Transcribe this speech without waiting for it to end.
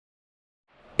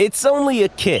It's only a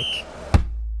kick,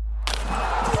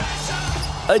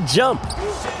 a jump,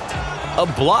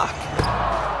 a block.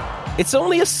 It's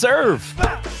only a serve.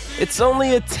 It's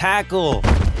only a tackle,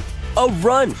 a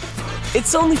run.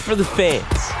 It's only for the fans.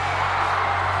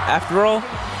 After all,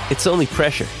 it's only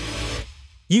pressure.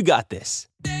 You got this.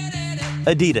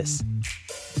 Adidas.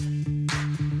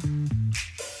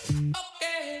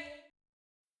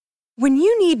 When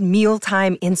you need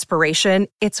mealtime inspiration,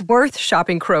 it's worth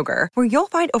shopping Kroger, where you'll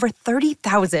find over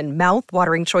 30,000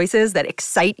 mouth-watering choices that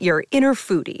excite your inner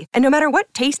foodie. And no matter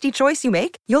what tasty choice you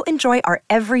make, you'll enjoy our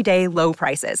everyday low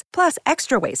prices, plus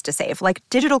extra ways to save, like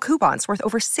digital coupons worth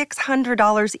over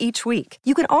 $600 each week.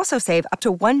 You can also save up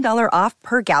to $1 off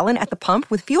per gallon at the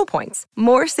pump with fuel points.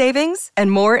 More savings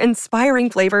and more inspiring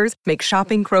flavors make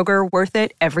shopping Kroger worth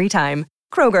it every time.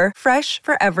 Kroger, fresh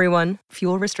for everyone.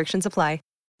 Fuel restrictions apply.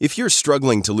 If you're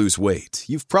struggling to lose weight,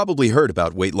 you've probably heard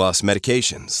about weight loss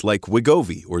medications like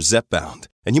Wegovy or Zepbound,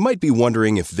 and you might be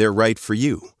wondering if they're right for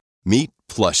you. Meet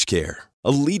PlushCare, a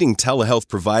leading telehealth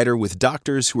provider with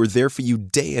doctors who are there for you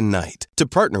day and night to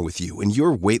partner with you in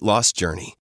your weight loss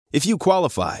journey. If you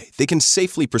qualify, they can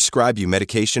safely prescribe you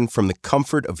medication from the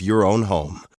comfort of your own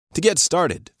home. To get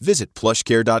started, visit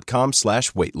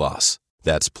plushcare.com/weightloss.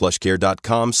 That's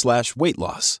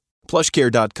plushcare.com/weightloss.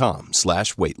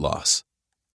 plushcare.com/weightloss.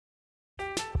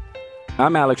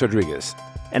 I'm Alex Rodriguez.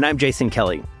 And I'm Jason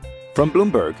Kelly. From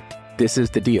Bloomberg, this is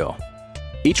The Deal.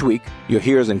 Each week, you'll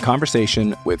hear us in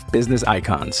conversation with business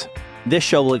icons. This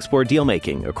show will explore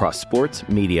deal-making across sports,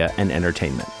 media, and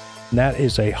entertainment. That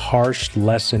is a harsh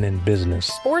lesson in business.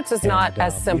 Sports is not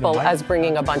as simple as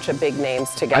bringing a bunch of big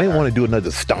names together. I didn't want to do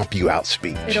another stomp you out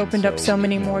speech. It opened up so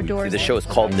many more doors. The show is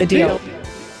called The Deal.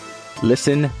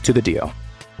 Listen to The Deal.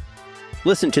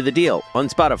 Listen to The Deal on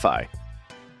Spotify.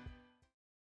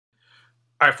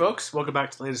 All right, folks, welcome back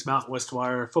to the latest Mountain West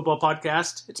Wire football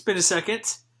podcast. It's been a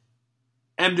second.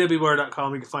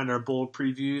 MWWire.com, you can find our bowl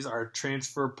previews, our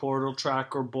transfer portal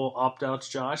tracker, bowl opt-outs,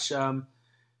 Josh. The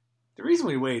reason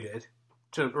we waited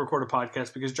to record a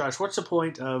podcast, because, Josh, what's the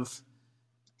point of,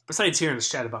 besides hearing us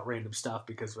chat about random stuff,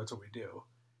 because that's what we do,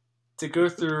 to go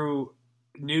through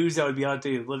news that would be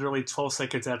outdated literally 12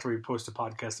 seconds after we post a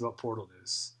podcast about portal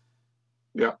news?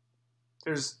 Yeah.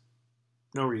 There's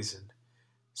no reason.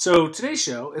 So today's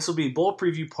show, this will be Bowl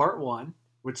Preview Part 1,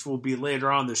 which will be later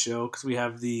on the show, because we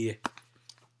have the...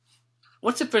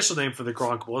 What's the official name for the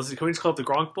Gronk Bowl? Can we just call it the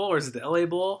Gronk Bowl, or is it the LA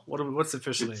Bowl? What's the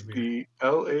official name here? The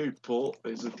LA Bowl.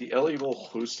 Is it the LA Bowl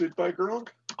hosted by Gronk?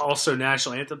 Also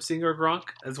National Anthem singer Gronk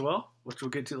as well, which we'll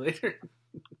get to later.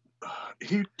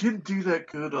 He didn't do that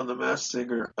good on The Masked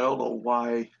Singer. I don't know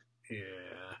why.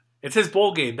 Yeah. It's his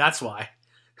bowl game, that's why.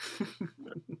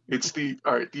 It's the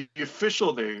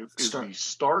official name is the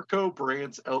Starco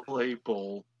Brands LA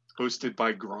Bowl, hosted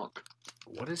by Gronk.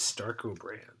 What is Starco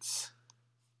Brands?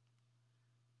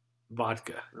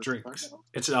 Vodka, drinks.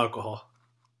 It's an alcohol.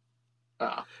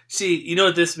 See, you know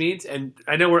what this means? And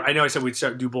I know I said we'd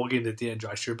do bowl games at the end,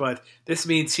 Josh, here, but this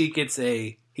means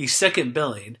he's second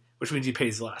billing, which means he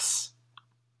pays less.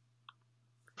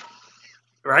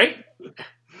 Right?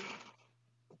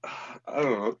 I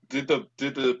don't know. Did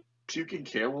the Puking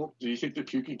Camel? Do you think the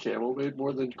Puking Camel made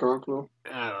more than Gronk will?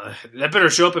 I don't know. That better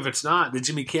show up if it's not. The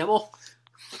Jimmy Kimmel?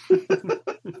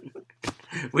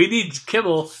 We need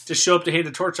Kimmel to show up to hand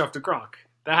the torch off to Gronk.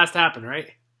 That has to happen,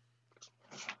 right?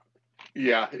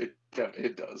 Yeah, it does.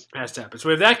 It has to happen. So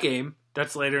we have that game.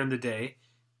 That's later in the day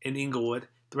in Inglewood.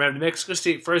 Then we have New Mexico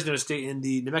State, Fresno State in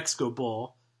the New Mexico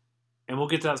Bowl. And we'll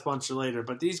get to that sponsor later.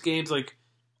 But these games,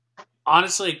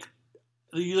 honestly,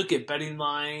 you look at betting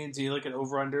lines and you look at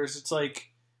over-unders, it's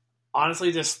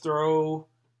honestly, just throw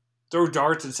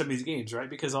darts in some of these games, right?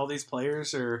 Because all these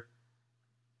players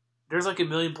there's a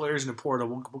million players in the portal.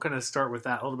 We'll kind of start with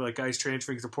that a little bit, guys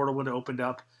transferring, because the portal window opened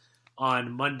up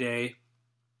on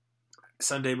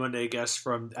Sunday, Monday, I guess,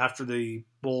 from after the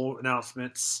bowl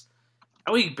announcements.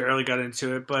 And we barely got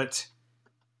into it, but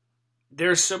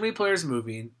there's so many players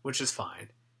moving, which is fine.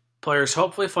 Players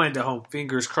hopefully find a home,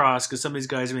 fingers crossed, because some of these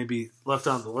guys may be left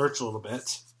on the lurch a little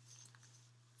bit.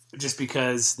 Just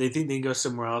because they think they can go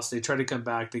somewhere else. They try to come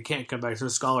back. They can't come back. There's no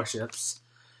scholarships.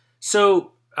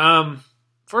 So,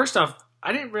 first off,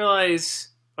 I didn't realize,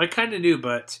 I kind of knew,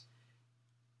 but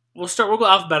we'll go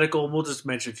alphabetical, and we'll just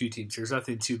mention a few teams here. There's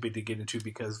nothing too big to get into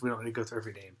because we don't need to go through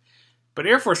every name. But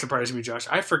Air Force surprised me, Josh.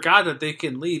 I forgot that they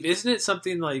can leave. Isn't it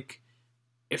something like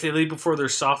if they leave before their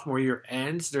sophomore year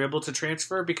ends, they're able to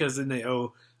transfer because then they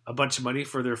owe a bunch of money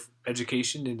for their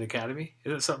education in the academy?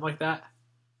 Is it something like that?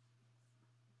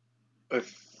 I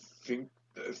think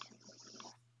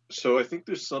so. I think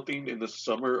there's something in the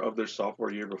summer of their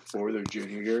sophomore year before their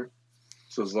junior year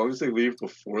So as long as they leave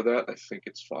before that, I think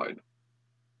it's fine.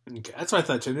 Okay, that's what I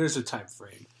thought too. There's a time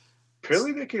frame.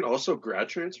 Apparently, they can also grad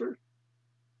transfer.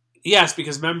 Yes,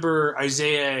 because remember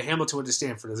Isaiah Hamilton went to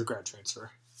Stanford as a grad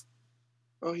transfer.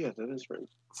 Oh yeah, that is right.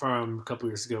 From a couple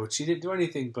years ago, which he didn't do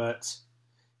anything but,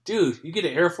 dude, you get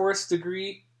an Air Force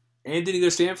degree and didn't go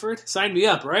to Stanford? Sign me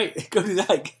up, right? Go do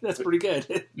that. That's pretty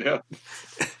good. Yeah.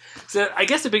 So I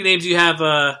guess the big names you have,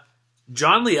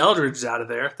 John Lee Eldridge is out of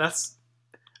there.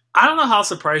 I don't know how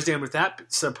surprised I am with that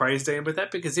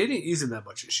because they didn't use him that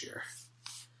much this year.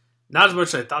 Not as much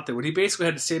as I thought they would. He basically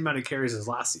had the same amount of carries as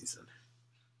last season.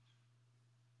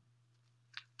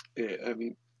 Yeah, I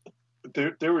mean,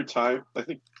 there were times. I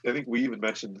think we even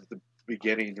mentioned at the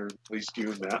beginning, or at least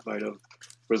you and Matt might have,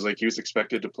 was like he was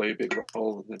expected to play a big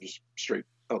role and then just straight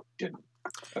up didn't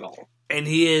at all. And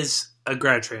he is a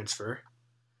grad transfer.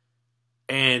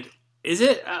 And is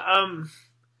it?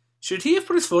 Should he have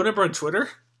put his phone number on Twitter?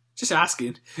 Just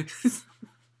asking.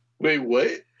 Wait, what?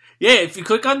 Yeah, if you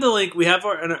click on the link, we have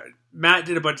Matt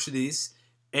did a bunch of these,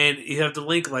 and you have the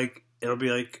link, like, it'll be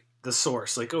like the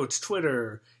source. Like, oh, it's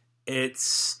Twitter,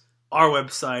 it's our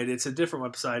website, it's a different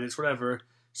website, it's whatever.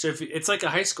 So if it's like a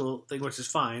high school thing, which is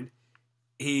fine.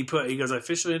 He goes, I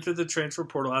officially entered the transfer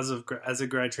portal as a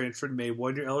grad transfer in May,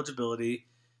 1 year eligibility,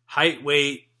 height,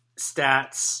 weight,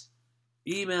 stats,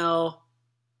 email,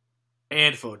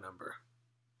 and phone number.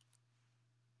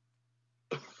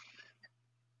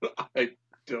 I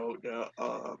don't know.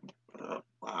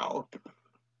 Wow.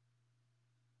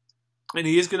 And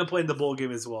he is going to play in the bowl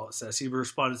game as well, it says. He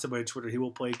responded to somebody on Twitter. He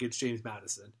will play against James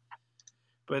Madison.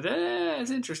 But that's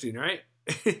interesting, right?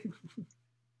 Hey,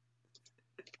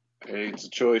 it's a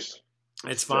choice.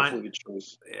 It's fine. Definitely a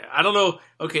choice. Yeah, I don't know.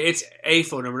 Okay, it's a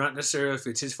phone number, not necessarily if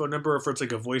it's his phone number or if it's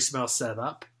like a voicemail set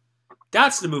up.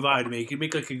 That's the move I would make. You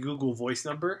make like a Google voice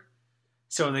number.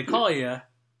 So when they call you,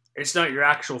 it's not your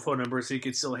actual phone number, so you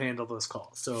can still handle those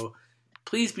calls. So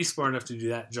please be smart enough to do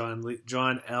that,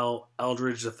 John L.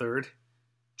 Eldridge III.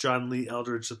 John Lee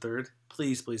Eldridge III.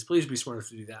 Please, please, please be smart enough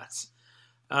to do that.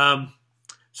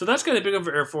 So that's kind of big one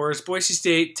for Air Force. Boise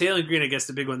State, Taylor Green, I guess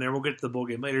the big one there. We'll get to the bowl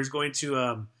game later. Is going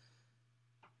to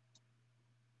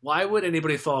why would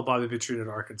anybody follow Bobby Petrino to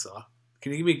Arkansas?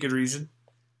 Can you give me a good reason?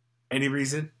 Any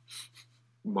reason?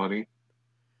 Money.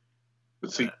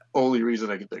 It's the only reason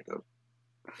I can think of.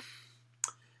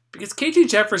 Because KJ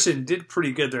Jefferson did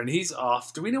pretty good there, and he's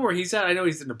off. Do we know where he's at? I know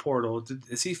he's in the portal.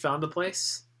 Has he found a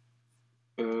place?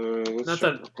 Not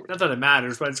that it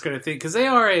matters, but I just kind of think because they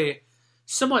are a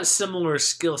somewhat similar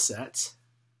skill set.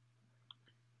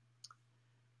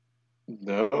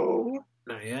 No,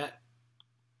 not yet.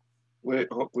 Wait,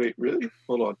 really?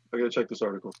 Hold on, I gotta check this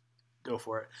article. Go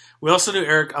for it. We also knew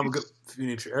Eric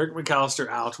McAllister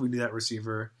out. We knew that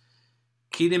receiver.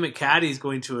 Keenan McCaddy is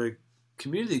going to a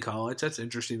community college. That's an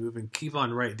interesting move. And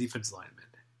Kevon Wright, defense lineman.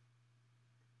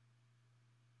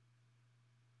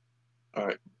 All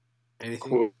right.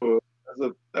 Anything?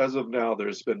 As of now,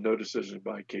 there's been no decision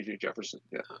by KJ Jefferson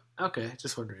yet. Okay,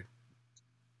 just wondering.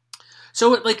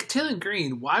 So, like Taylor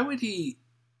Green, why would he?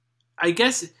 I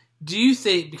guess. Do you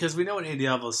think because we know when Andy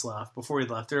Elvis left, before he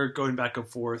left, they're going back and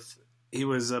forth. He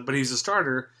was, but he's a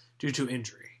starter due to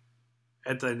injury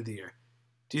at the end of the year.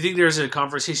 Do you think there's a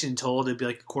conversation told it'd be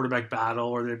like a quarterback battle,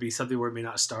 or there'd be something where it may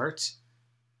not start?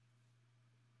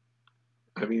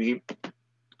 I mean,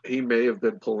 he may have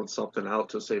been pulling something out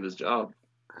to save his job.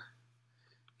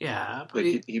 Yeah,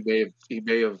 like he may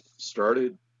have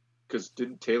started because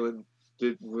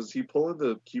was he pulling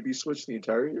the QB switch the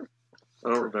entire year? I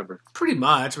don't remember. Pretty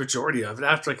much, majority of it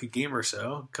after like a game or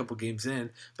so, a couple games in.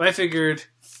 But I figured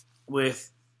with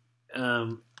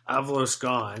Avalos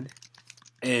gone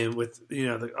and with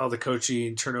all the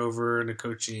coaching turnover and the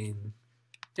coaching,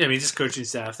 just coaching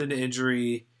staff, then the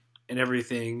injury and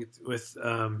everything with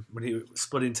when he was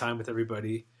splitting time with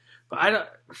everybody. But I don't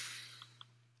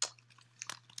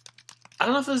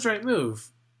know if it was the right move.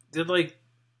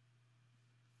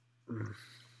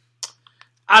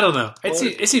 I don't know.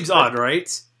 It seems odd,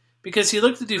 right? Because he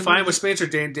looked to do fine with Spencer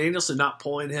Danielson not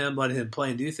pulling him, letting him play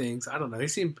and do things. I don't know. He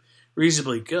seemed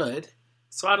reasonably good.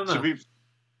 So I don't know.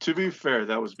 To be fair,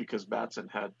 that was because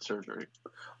Madsen had surgery.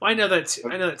 Well, I know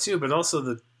that too, but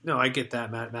also I get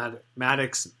that Madsen,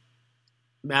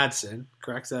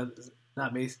 correct? That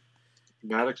not Mason.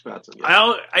 Maddox Madsen. Yeah. I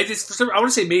want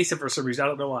to say Mason for some reason. I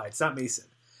don't know why. It's not Mason.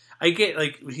 I get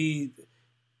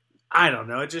I don't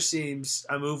know. It just seems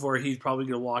a move where he's probably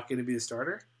going to walk in and be the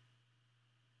starter.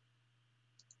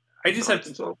 I just have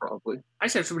so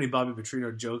many Bobby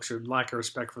Petrino jokes or lack of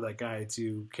respect for that guy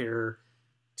to care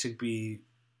to be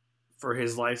for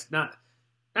his life. Not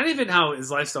not even how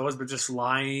his lifestyle was, but just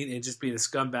lying and just being a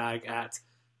scumbag at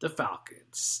the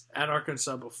Falcons, at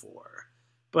Arkansas before.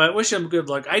 But I wish him good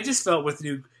luck. I just felt with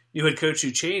new head coach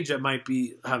who changed, that might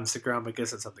be having to stick around, but I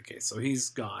guess that's not the case. So he's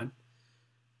gone.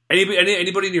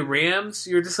 Anybody in your Rams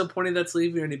you're disappointed that's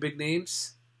leaving? Or any big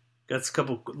names? Got a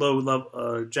couple low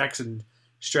level. Jackson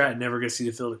Stratton never gets to see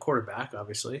the field at quarterback,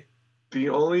 obviously. The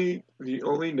only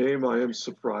name I am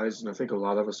surprised, and I think a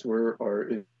lot of us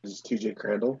is T.J.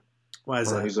 Crandall. Why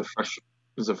is that?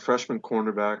 He's a freshman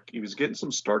cornerback. He was getting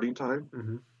some starting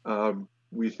time. Mm-hmm.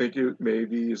 We think it may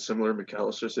be a similar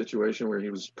McAllister situation where he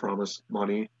was promised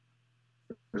money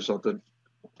or something.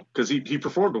 Because he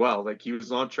performed well. Like, he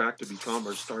was on track to become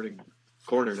our starting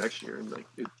corner next year. And, like,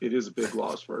 it is a big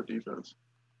loss for our defense.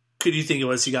 Could you think it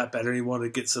was he got better and he wanted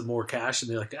to get some more cash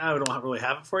and they're like, we don't really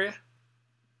have it for you?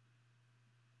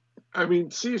 I mean,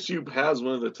 CSU has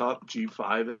one of the top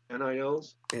G5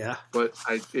 NILs. Yeah. But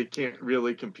it can't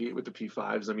really compete with the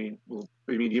P5s. I mean,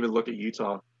 even look at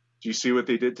Utah. Do you see what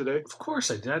they did today? Of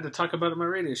course I did. I had to talk about it on my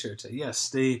radio show today. Yes,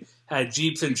 they had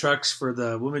Jeeps and trucks for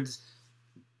the women's.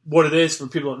 What it is, for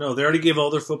people who don't know, they already gave all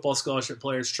their football scholarship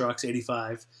players trucks,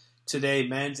 85. Today,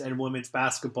 men's and women's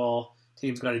basketball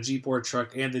teams got a Jeep or a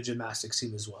truck, and the gymnastics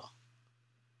team as well.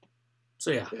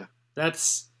 So, yeah.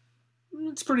 It's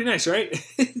pretty nice, right?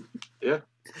 Yeah.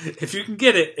 If you can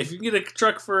get it, if you can get a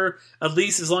truck for at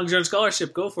least as long as you're on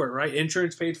scholarship, go for it, right?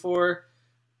 Insurance paid for.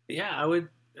 Yeah, I would.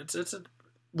 It's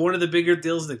one of the bigger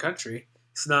deals in the country.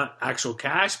 It's not actual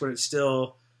cash, but it's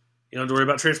still, you don't have to worry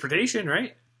about transportation,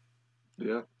 right?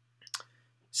 Yeah.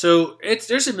 So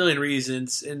there's a million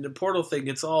reasons, and the portal thing,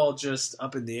 it's all just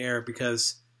up in the air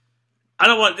because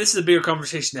this is a bigger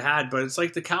conversation to have, but it's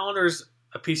like the calendar's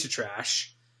a piece of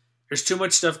trash. There's too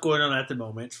much stuff going on at the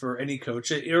moment for any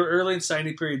coach. Early in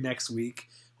signing period next week,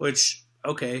 which,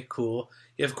 okay, cool.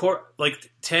 You have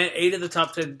 8 of the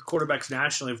top 10 quarterbacks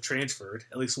nationally have transferred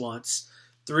at least once.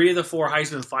 3 of the 4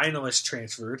 Heisman finalists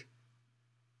transferred.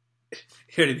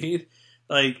 You know what I mean?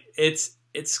 Like,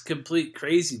 it's complete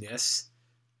craziness.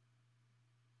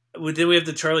 Then we have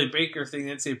the Charlie Baker thing,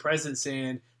 the NCAA president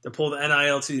saying to pull the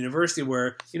NIL to the university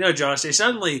where, Josh, they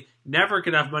suddenly never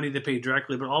could have money to pay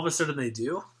directly, but all of a sudden they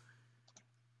do.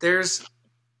 And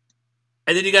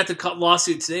then you got the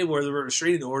lawsuit today where the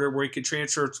restraining order where you could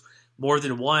transfer more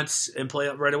than once and play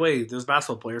up right away. Those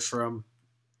basketball players from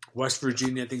West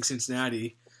Virginia, I think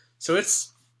Cincinnati. So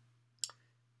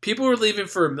people are leaving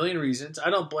for a million reasons.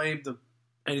 I don't blame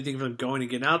anything from going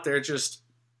and getting out there. It's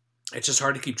just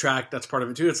hard to keep track. That's part of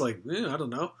it too. It's like, I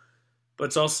don't know. But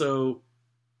it's also,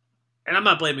 and I'm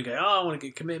not blaming guy, I want to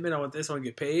get commitment, I want this, I want to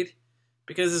get paid.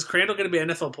 Because is Crandall going to be an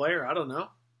NFL player? I don't know.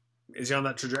 Is he on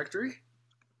that trajectory?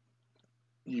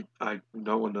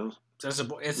 No one knows.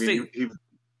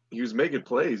 He was making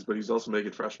plays, but he's also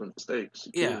making freshman mistakes.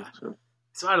 Yeah.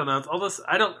 So I don't know. All this,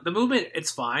 the movement,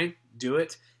 it's fine. Do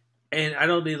it. And I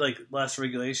don't need less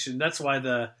regulation. That's why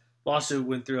the lawsuit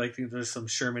went through. I think there's some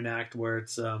Sherman Act where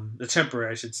it's the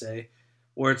temporary, I should say,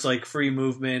 where it's free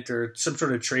movement or some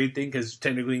sort of trade thing because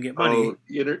technically you can get money.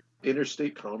 Oh,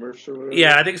 interstate commerce or whatever.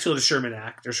 Yeah, I think it's called the Sherman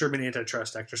Act or Sherman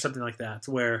Antitrust Act or something like that,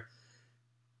 where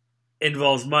it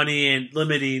involves money and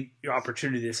limiting your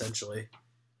opportunity essentially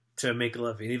to make a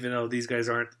living, even though these guys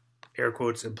aren't air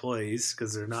quotes employees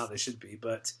because they're not. They should be,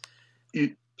 but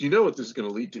you know what this is going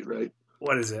to lead to, right?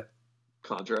 What is it?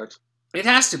 Contracts. It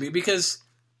has to be because.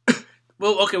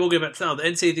 Well, okay, we'll get back to now. The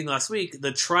NCAA thing last week,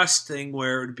 the trust thing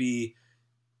where it would be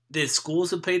the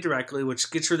schools would pay directly, which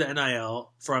gets rid of the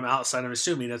NIL from outside. I'm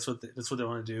assuming that's what they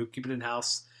want to do. Keep it in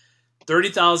house.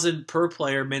 $30,000 per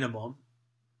player minimum.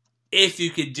 If you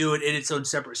could do it in its own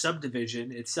separate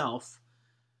subdivision itself,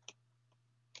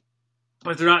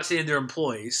 but they're not saying they're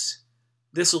employees.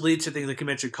 This will lead to things like you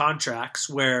mentioned, contracts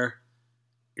where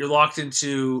you're locked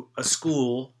into a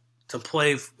school to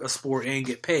play a sport and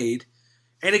get paid.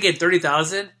 And again,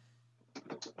 $30,000,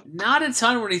 not a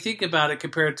ton when you think about it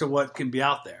compared to what can be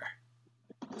out there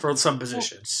for some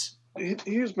positions.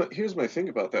 Here's my thing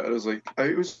about that.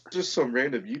 It was just some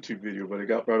random YouTube video, but it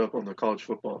got brought up on the college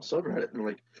football subreddit,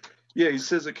 and he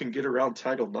says it can get around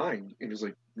Title IX, and he's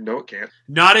like, no, it can't.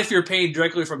 Not if you're paying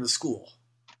directly from the school.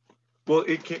 Well,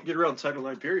 it can't get around Title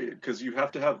IX, period, because you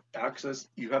have to have access.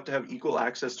 You have to have equal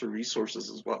access to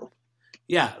resources as well.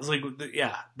 Yeah,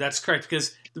 that's correct.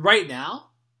 Because right now,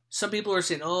 some people are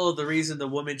saying, the reason the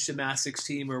women's gymnastics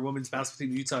team or women's basketball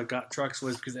team in Utah got trucks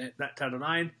was because of that Title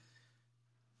IX.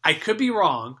 I could be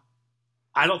wrong.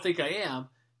 I don't think I am.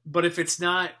 But if it's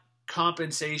not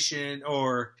compensation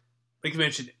or, like you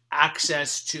mentioned,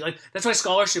 access to, that's why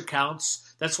scholarship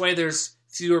counts. That's why there's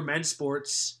fewer men's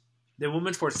sports than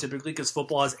women's sports typically because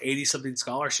football has 80-something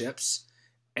scholarships.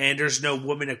 and there's no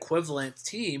woman equivalent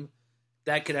team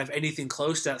that could have anything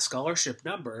close to that scholarship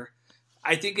number.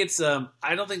 I think it's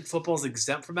I don't think football's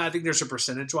exempt from that. I think there's a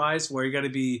percentage wise where you got to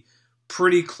be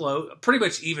pretty close, pretty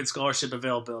much even scholarship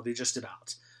availability, just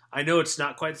about. I know it's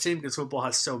not quite the same because football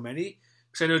has so many.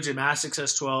 Because I know gymnastics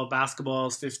has 12, basketball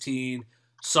is 15,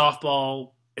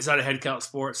 softball is not a head count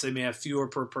sport, so they may have fewer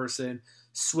per person.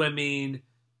 Swimming,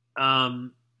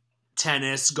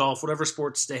 tennis, golf, whatever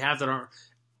sports they have that aren't,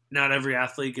 not every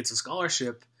athlete gets a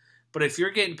scholarship. But if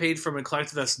you're getting paid from a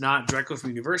collective that's not directly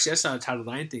from university, that's not a Title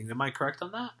IX thing. Am I correct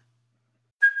on that?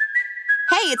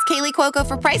 Hey, it's Kaylee Cuoco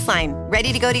for Priceline.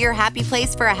 Ready to go to your happy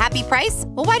place for a happy price?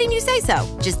 Well, why didn't you say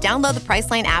so? Just download the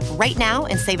Priceline app right now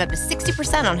and save up to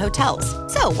 60% on hotels.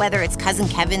 So whether it's Cousin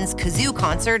Kevin's Kazoo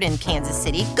Concert in Kansas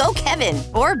City, go Kevin,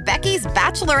 or Becky's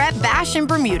Bachelorette Bash in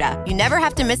Bermuda, you never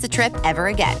have to miss a trip ever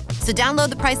again. So download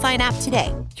the Priceline app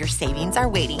today. Your savings are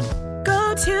waiting.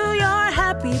 Go to your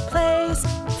happy place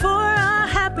for a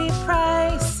happy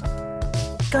price.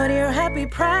 Go to your happy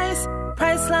price,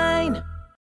 Priceline.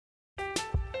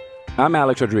 I'm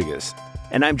Alex Rodriguez.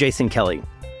 And I'm Jason Kelly.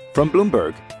 From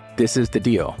Bloomberg, this is The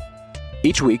Deal.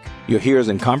 Each week, you'll hear us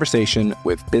in conversation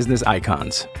with business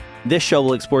icons. This show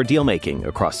will explore deal-making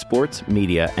across sports,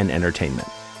 media, and entertainment.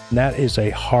 That is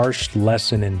a harsh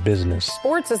lesson in business.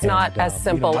 Sports is not as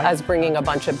simple as bringing a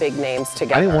bunch of big names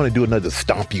together. I didn't want to do another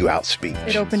stomp you out speech.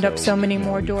 It opened up so many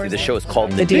more doors. The show is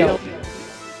called The Deal.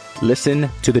 Listen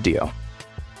to The Deal.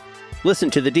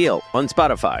 Listen to The Deal on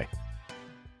Spotify.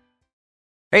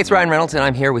 Hey, it's Ryan Reynolds, and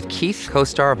I'm here with Keith,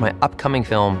 co-star of my upcoming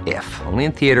film, If, only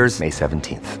in theaters May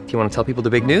 17th. Do you want to tell people the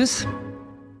big news?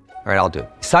 All right, I'll do it.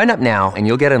 Sign up now and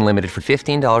you'll get unlimited for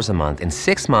 $15 a month and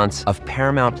 6 months of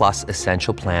Paramount Plus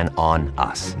Essential Plan on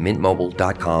us.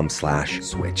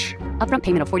 MintMobile.com/switch. Upfront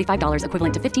payment of $45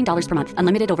 equivalent to $15 per month.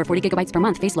 Unlimited over 40 gigabytes per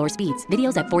month. Face lower speeds.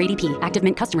 Videos at 480p. Active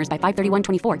Mint customers by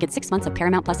 531.24 get 6 months of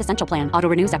Paramount Plus Essential Plan. Auto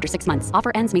renews after 6 months.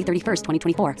 Offer ends May 31st,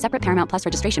 2024. Separate Paramount Plus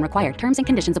registration required. Terms and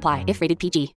conditions apply if rated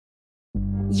PG.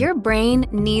 Your brain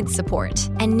needs support,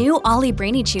 and new Ollie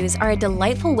Brainy Chews are a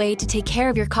delightful way to take care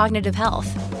of your cognitive health.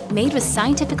 Made with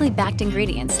scientifically backed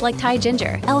ingredients like Thai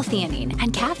ginger, L-theanine,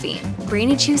 and caffeine,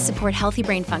 Brainy Chews support healthy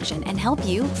brain function and help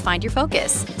you find your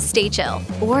focus, stay chill,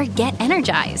 or get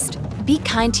energized. Be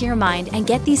kind to your mind and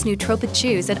get these nootropic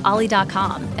chews at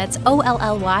ollie.com. That's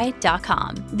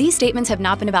OLLY.com. These statements have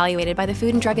not been evaluated by the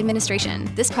Food and Drug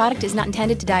Administration. This product is not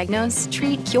intended to diagnose,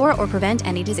 treat, cure, or prevent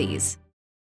any disease.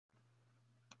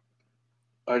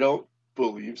 I don't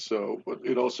believe so, but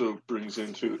it also brings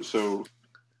into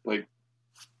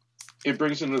it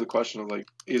brings into the question of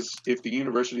is if the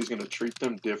university is going to treat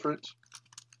them different,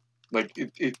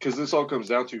 because this all comes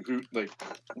down to who,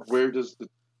 where does the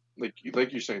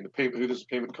like you're saying the payment, who does the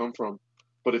payment come from?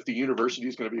 But if the university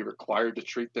is going to be required to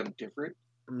treat them different,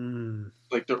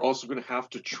 they're also going to have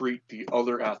to treat the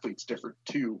other athletes different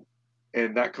too,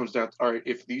 and that comes down to, all right,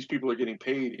 if these people are getting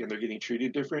paid and they're getting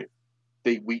treated different,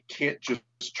 we can't just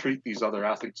treat these other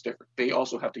athletes different. They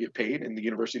also have to get paid, and the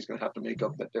university is going to have to make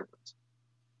up that difference.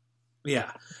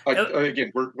 Yeah.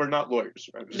 Again, we're not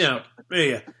lawyers. Right? No.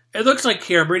 Yeah. It looks like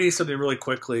here, I'm reading something really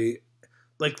quickly,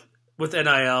 with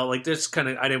NIL, this kind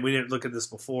of, we didn't look at this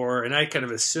before, and I kind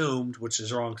of assumed, which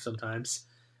is wrong sometimes.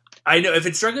 I know if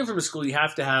it's directly from a school, you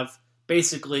have to have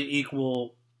basically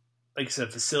equal, like I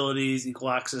said, facilities,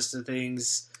 equal access to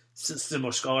things,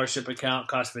 similar scholarship account,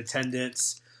 cost of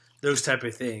attendance, those type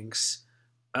of things.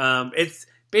 It's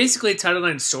basically Title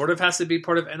IX sort of has to be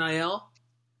part of NIL,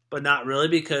 but not really,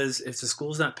 because if the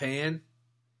school's not paying,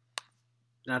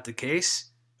 not the case.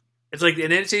 It's like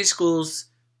in NCAA schools,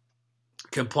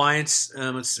 compliance.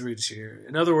 Let's read this here.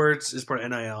 In other words, is part of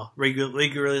NIL,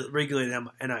 regulated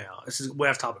NIL. This is way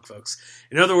off topic, folks.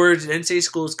 In other words, NCAA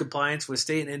schools' compliance with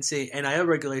state and NCAA NIL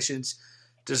regulations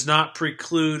does not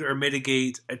preclude or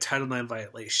mitigate a Title IX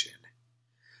violation.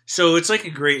 So it's like a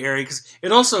gray area, because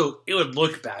it would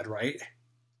look bad, right?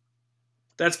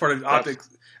 That's part of optics.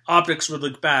 Optics would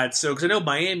look bad. So, because I know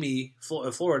Miami,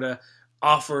 Florida,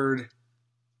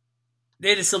 they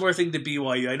had a similar thing to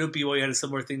BYU. I know BYU had a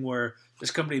similar thing where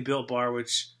this company Built Bar,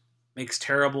 which makes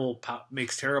terrible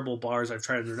bars. I've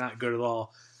tried; they're not good at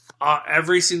all.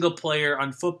 Every single player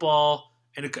on football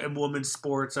and women's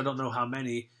sports, I don't know how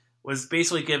many, was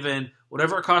basically given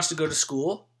whatever it costs to go to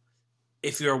school.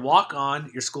 If you're a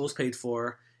walk-on, your school's paid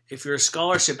for. If you're a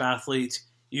scholarship athlete,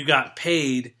 you got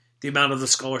paid the amount of the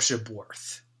scholarship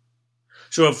worth.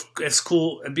 So if it's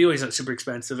cool, and BYU's not super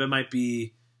expensive, it might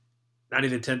be not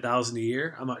even $10,000 a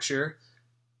year. I'm not sure,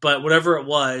 but whatever it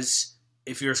was,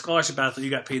 if you're a scholarship athlete,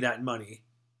 you got paid that in money.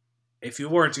 If you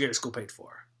weren't, you get your school paid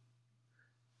for.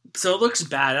 So it looks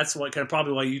bad. That's what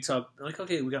probably why Utah, like,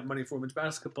 okay, we got money for women's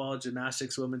basketball,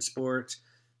 gymnastics, women's sports.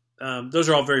 Those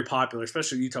are all very popular,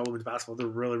 especially Utah women's basketball. They're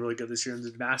really, really good this year, and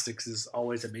the gymnastics is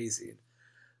always amazing.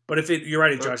 But you're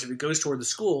right, Josh, if it goes toward the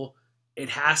school, it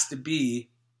has to be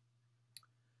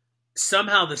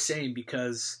somehow the same,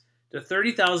 because the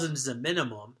 $30,000 is a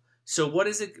minimum. So what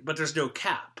is it? But there's no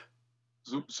cap.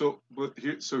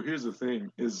 Here's the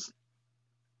thing: is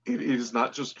it is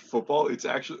not just football. It's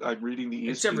actually, I'm reading the ESPN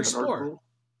it's every sport. Article.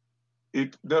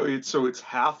 It's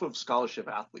half of scholarship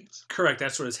athletes. Correct.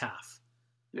 That's what it's half.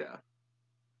 Yeah.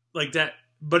 Like that,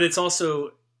 but it's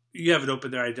also, you have it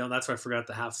open there. I don't. That's why I forgot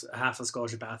the half of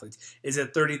scholarship athletes is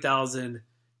at $30,000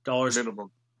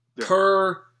 minimum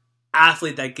per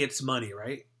athlete that gets money,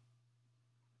 right?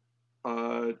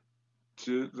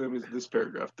 This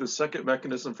paragraph. The second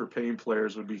mechanism for paying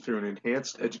players would be through an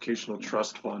enhanced educational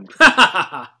trust fund.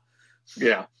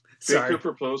 Yeah. Baker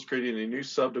proposed creating a new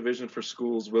subdivision for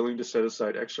schools willing to set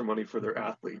aside extra money for their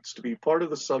athletes. To be part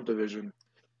of the subdivision,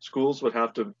 schools would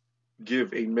have to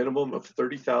give a minimum of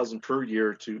 $30,000 per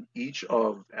year to each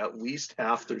of at least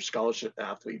half their scholarship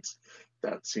athletes.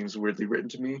 That seems weirdly written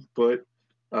to me, but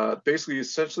basically,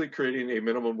 essentially creating a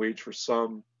minimum wage for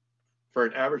some. For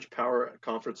an average power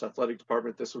conference athletic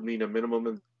department, this would mean a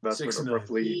minimum investment of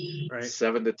roughly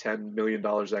 $7 to $10 million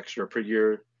extra per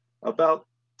year, about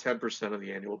 10% of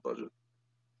the annual budget.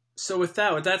 So with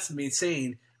that, what that's me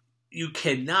saying, you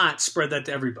cannot spread that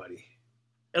to everybody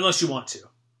unless you want to.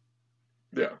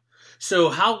 Yeah.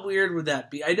 So how weird would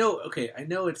that be? I know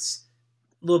it's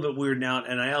a little bit weird now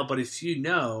at NIL, but if you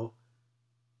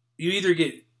either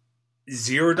get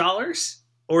 $0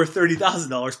 or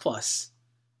 $30,000 plus.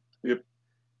 Yep.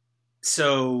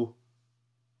 So,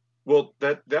 well,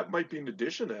 that might be in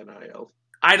addition to NIL.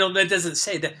 That doesn't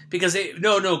say that, because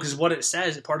because what it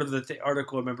says, part of the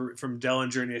article, I remember from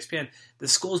Dellinger and ESPN, the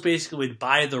schools basically would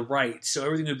buy the rights, so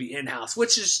everything would be in-house,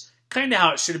 which is kind of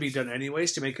how it should be done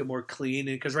anyways, to make it more clean.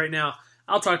 Because right now,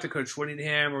 I'll talk to Coach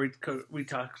Whittingham, or we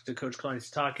talk to Coach Kalani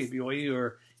Sitake at BYU,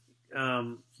 or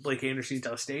Blake Anderson,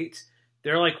 Utah State.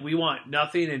 They're like, we want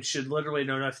nothing and should literally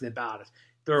know nothing about it.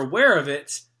 They're aware of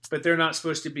it, but they're not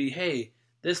supposed to be, hey,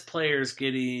 this player's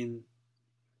getting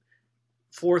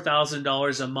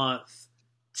 $4,000 a month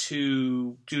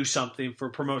to do something for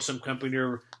promote some company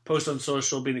or post on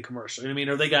social, being a commercial. You know what I mean?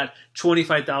 Or they got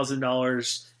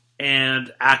 $25,000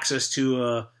 and access to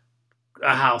a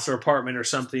house or apartment or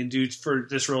something due for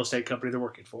this real estate company they're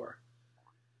working for.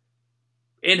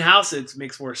 In-house, it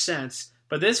makes more sense.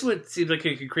 But this would seem like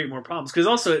it could create more problems. Because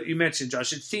also, you mentioned,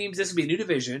 Josh, it seems this would be a new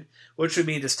division, which would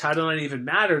mean does Title IX even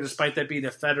matter, despite that being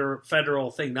a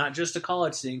federal thing, not just a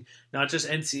college thing, not just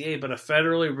NCAA, but a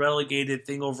federally relegated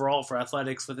thing overall for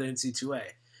athletics within NC2A.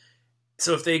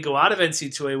 So if they go out of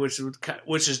NC2A,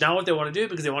 which is not what they want to do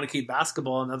because they want to keep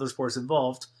basketball and other sports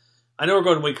involved. I know we're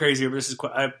going way crazy here,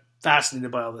 but I'm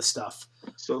fascinated by all this stuff.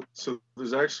 So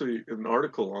there's actually an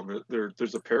article on it.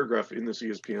 There's a paragraph in this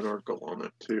ESPN article on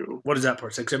it too. What is that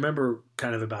part? Because I remember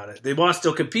kind of about it. They want to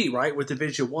still compete, right, with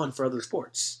Division I for other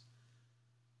sports.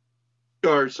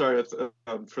 Or sorry,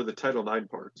 for the Title IX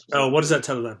part. Oh, what is that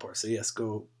Title IX part? So yes,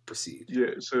 go proceed.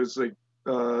 Yeah, so it's like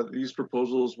these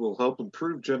proposals will help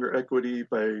improve gender equity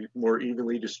by more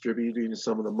evenly distributing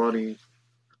some of the money.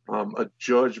 A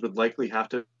judge would likely have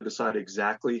to decide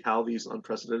exactly how these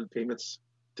unprecedented payments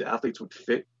to athletes would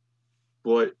fit,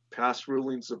 but past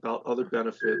rulings about other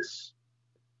benefits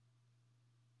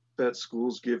that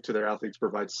schools give to their athletes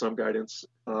provide some guidance.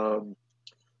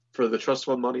 For the trust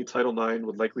fund money, Title IX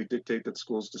would likely dictate that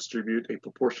schools distribute a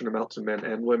proportionate amount to men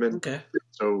and women. Okay.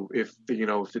 So if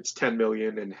it's $10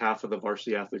 million and half of the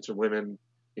varsity athletes are women,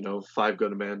 5 go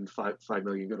to men, 5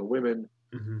 million go to women.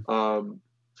 Mm-hmm.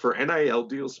 For NIL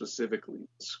deals specifically,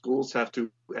 schools have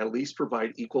to at least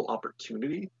provide equal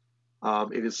opportunity.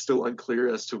 It is still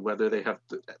unclear as to whether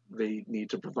they need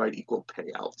to provide equal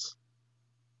payouts.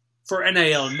 For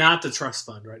NIL, not the trust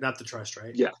fund, right? Not the trust,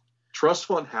 right? Yeah. Trust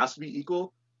fund has to be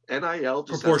equal. NIL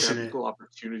just has to have equal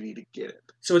opportunity to get it.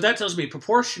 So what that tells me,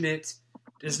 proportionate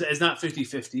is not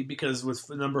 50-50 because with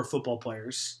the number of football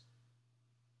players,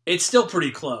 it's still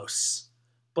pretty close,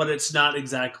 but it's not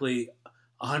exactly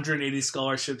 180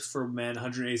 scholarships for men,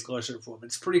 180 scholarships for women.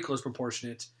 It's pretty close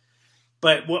proportionate.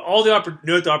 But what the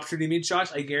opportunity means,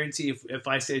 Josh, I guarantee if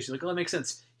I say, she's like, oh, that makes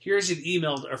sense. Here's an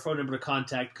email or phone number to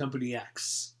contact company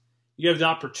X. You have the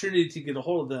opportunity to get a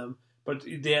hold of them, but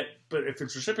if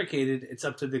it's reciprocated, it's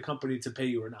up to the company to pay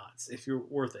you or not, if you're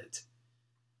worth it.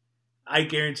 I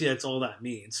guarantee that's all that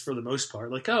means for the most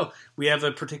part. Like, oh, we have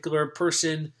a particular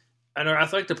person in our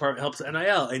athletic department helps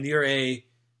NIL, and you're a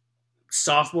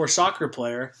sophomore soccer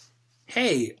player.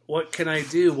 hey, what can I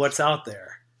do? What's out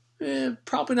there?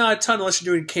 Probably not a ton unless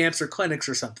you're doing camps or clinics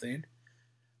or something,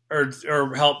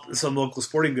 or help some local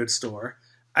sporting goods store.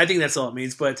 I think that's all it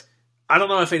means, but I don't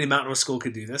know if any Mountain West school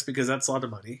could do this because that's a lot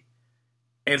of money.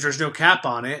 And if there's no cap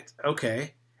on it,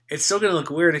 okay. It's still going to look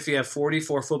weird if you have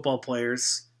 42 football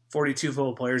players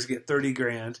get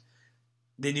 $30,000.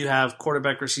 Then you have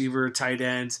quarterback, receiver, tight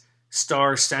end,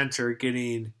 star, center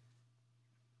getting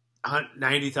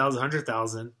 $90,000,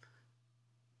 $100,000.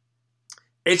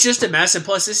 It's just a mess. And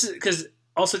plus, this is because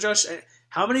also, Josh,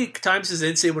 how many times does the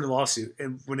NCAA win a lawsuit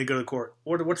and when they go to court?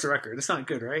 What's the record? It's not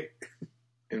good, right?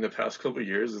 In the past couple of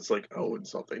years, it's like and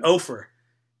something. Over.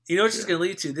 You know what it's going to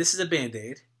lead to? This is a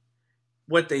Band-Aid.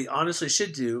 What they honestly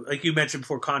should do, like you mentioned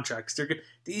before, contracts. The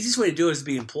easiest way to do it is to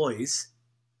be employees.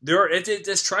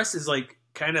 This trust is like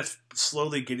kind of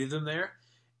slowly getting them there.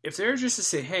 If they're just to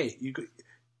say, hey,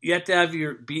 you have to have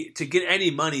to get any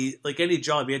money, like any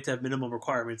job, you have to have minimum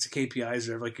requirements, KPIs,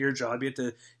 or like your job. You have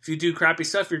to, if you do crappy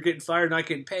stuff, you're getting fired, not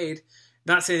getting paid.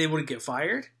 Not saying they wouldn't get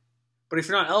fired, but if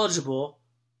you're not eligible,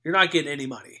 you're not getting any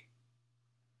money,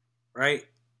 right?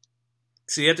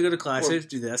 So you have to go to class, you have to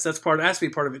do this. That has to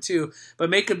be part of it too. But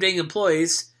make them dang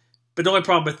employees. But the only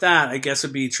problem with that, I guess,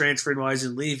 would be transferring wise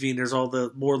and leaving. There's all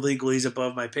the more legalese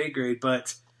above my pay grade.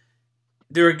 But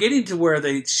they're getting to where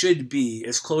they should be,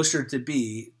 as closer to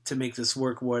be, to make this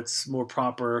work what's more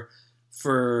proper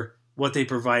for what they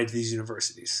provide to these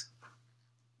universities.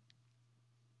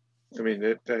 I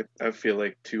mean, I feel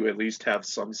like to at least have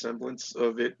some semblance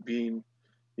of it being,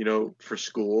 for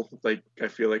school, like I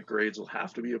feel like grades will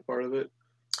have to be a part of it.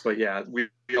 But yeah, we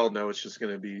all know it's just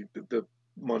going to be the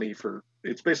money for.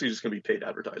 It's basically just going to be paid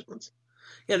advertisements.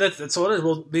 Yeah, that's what it is.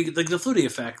 Well, like the Flutie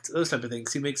effect, those type of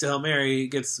things. He makes a Hail Mary,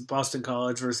 gets Boston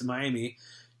College versus Miami.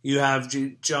 You have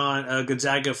John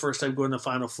Gonzaga first time going to the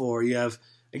Final Four. You have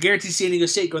a guaranteed San Diego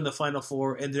State going to the Final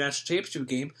Four in the national championship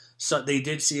game. So they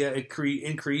did see an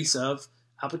increase of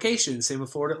applications. Same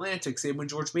with Florida Atlantic. Same when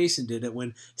George Mason did it.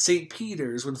 When St.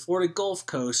 Peter's. When Florida Gulf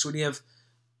Coast. When you have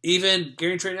even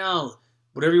guaranteed right now.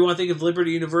 Whatever you want to think of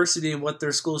Liberty University and what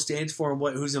their school stands for and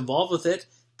who's involved with it,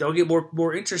 they'll get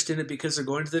more interest in it because they're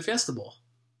going to the Fiesta Bowl.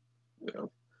 Yeah.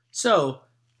 So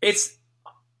to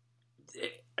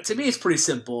me, it's pretty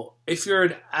simple. If you're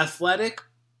an athletic,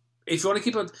 if you want to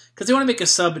keep it, because they want to make a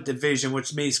sub division,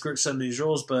 which may skirt some of these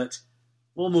rules, but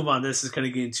we'll move on. This is kind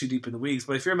of getting too deep in the weeds.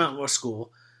 But if you're a Mountain West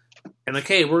school and like,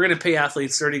 hey, we're going to pay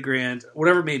athletes $30,000,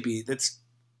 whatever it may be,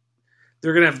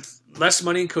 they're going to have less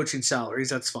money in coaching salaries.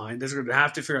 That's fine. They're going to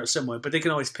have to figure out some way, but they can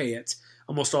always pay it.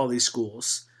 Almost all these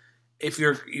schools. If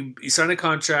you sign a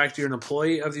contract, you're an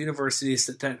employee of the university,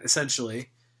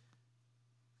 essentially.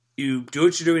 You do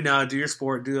what you're doing now, do your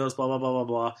sport, do those, blah, blah, blah, blah,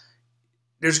 blah.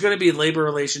 There's going to be labor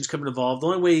relations coming involved. The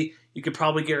only way you could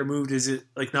probably get removed is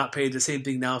not paid the same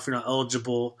thing now if you're not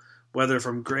eligible, whether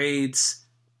from grades,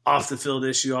 off the field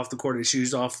issue, off the court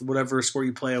issues, off whatever sport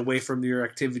you play, away from your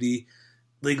activity,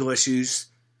 legal issues.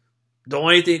 The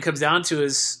only thing it comes down to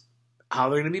is how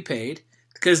they're going to be paid.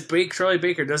 Because Charlie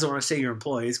Baker doesn't want to say your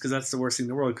employees because that's the worst thing in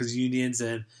the world because unions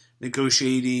and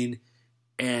negotiating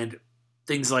and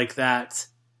things like that.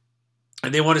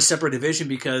 And they want a separate division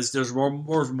because there's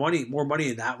more money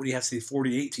in that when you have, say,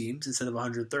 48 teams instead of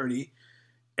 130.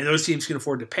 And those teams can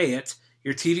afford to pay it.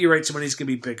 Your TV rights money is going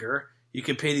to be bigger. You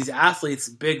can pay these athletes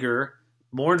bigger,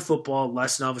 more in football,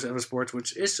 less in other sports,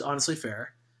 which is honestly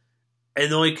fair.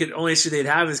 And the only issue they'd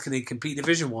have is can they compete in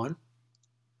Division I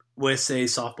with, say,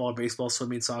 softball, baseball,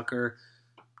 swimming, soccer,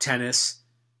 tennis,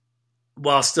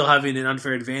 while still having an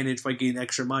unfair advantage by getting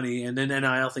extra money and then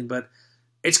NIL thing. But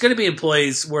it's going to be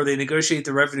employees where they negotiate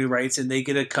the revenue rights and they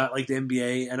get a cut like the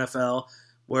NBA, NFL,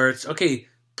 where it's, okay,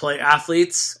 play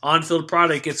athletes, on-field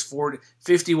product gets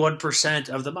 51%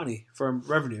 of the money from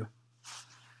revenue.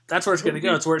 That's where it's going to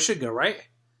go. It's where it should go, right?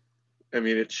 I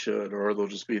mean, it should, or they'll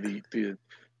just be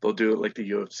they'll do it like the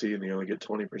UFC and they only get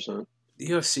 20%. The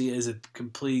UFC is a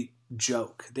complete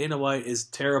joke. Dana White is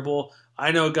terrible.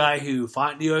 I know a guy who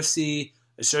fought in the UFC,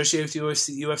 associated with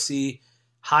UFC.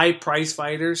 High price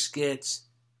fighters get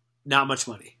not much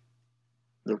money.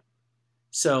 Nope.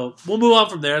 So we'll move on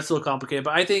from there. It's a little complicated,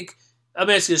 but I think I'm going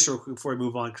to ask you this real quick before we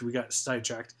move on because we got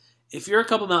sidetracked. If you're a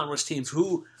couple Mountain West teams,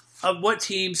 what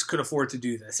teams could afford to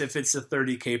do this? If it's a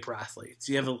 $30,000 per athlete,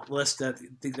 do you have a list that you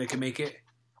think that can make it?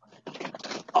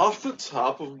 Off the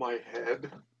top of my head,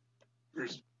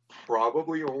 there's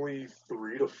probably only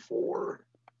 3 to 4.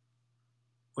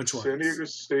 Which ones? San Diego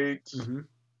State,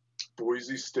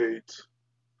 Boise State.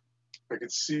 I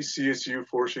could see CSU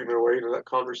forcing their way into that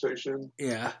conversation.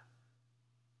 Yeah.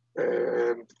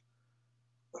 And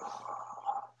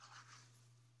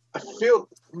I feel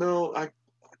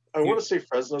I want to say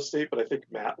Fresno State, but I think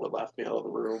Matt would laugh me out of the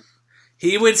room.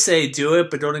 He would say, do it,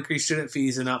 but don't increase student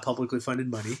fees and not publicly funded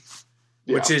money,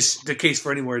 which is the case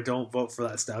for anywhere. Don't vote for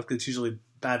that stuff because it's usually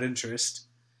bad interest.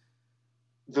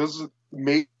 Those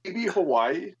maybe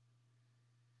Hawaii.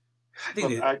 I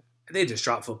think they just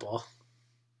dropped football.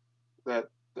 That's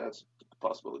a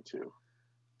possibility too,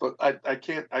 but I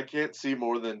can't see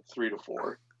more than 3 to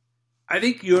 4. I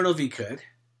think UNLV could.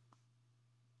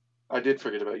 I did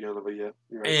forget about UNLV. Yeah,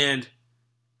 you're right. And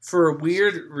for a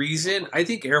weird reason, I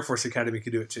think Air Force Academy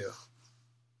could do it too.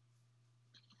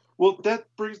 Well,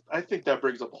 I think that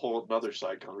brings up a whole other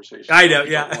side conversation. I know,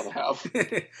 yeah. I don't want to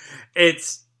have.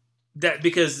 It's that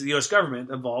because the U.S.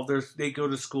 government involved, they go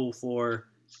to school for,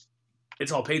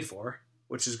 it's all paid for,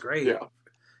 which is great. Yeah.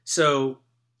 So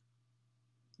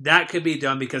that could be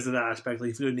done because of that aspect. Like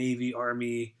if you go Navy,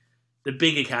 Army, the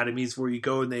big academies where you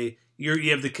go and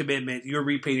you have the commitment, you're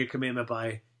repaying your commitment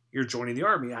by you're joining the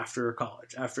Army after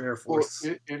college, after Air Force.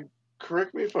 Well, and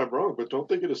correct me if I'm wrong, but don't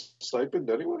they get a stipend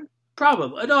anyway?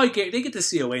 Probably. No, they get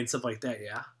the COA and stuff like that,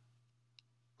 yeah.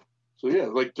 So, yeah,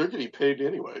 like, they're getting paid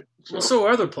anyway. So. Well, so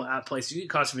are other places. You get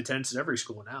cost of attendance at every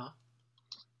school now.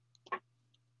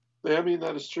 Yeah, I mean,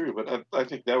 that is true, but I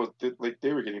think that was, like,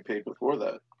 they were getting paid before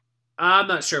that. I'm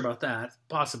not sure about that.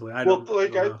 Possibly. I can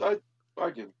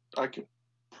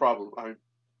probably, I'm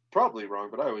probably wrong,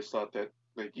 but I always thought that,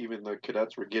 like, even the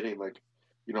cadets were getting, like,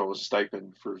 a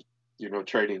stipend for,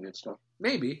 training and stuff.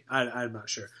 Maybe. I'm not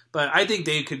sure. But I think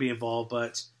they could be involved,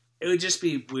 but it would just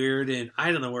be weird, and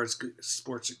I don't know where it's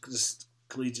sports, just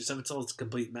collegiate stuff. It's all a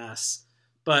complete mess.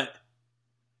 But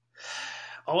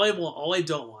all I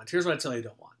don't want, here's what I tell you I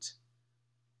don't want.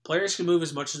 Players can move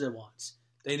as much as they want.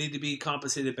 They need to be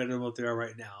compensated better than what they are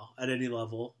right now at any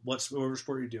level, whatever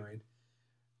sport you're doing.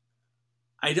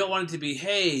 I don't want it to be,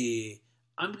 hey,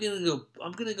 I'm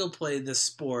gonna go play this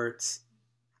sport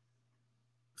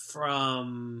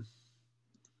from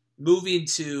moving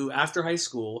to after high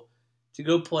school to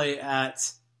go play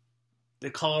at the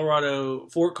Colorado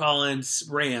Fort Collins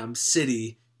Rams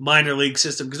City minor league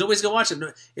system because nobody's gonna watch it.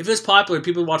 If it was popular,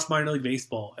 people would watch minor league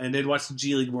baseball and they'd watch the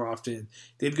G League more often.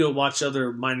 They'd go watch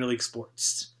other minor league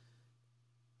sports.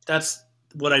 That's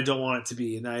what I don't want it to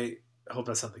be, and I hope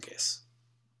that's not the case.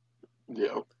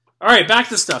 Yeah. All right, back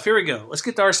to stuff. Here we go. Let's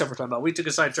get to our stuff we're talking about. We took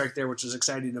a sidetrack there, which was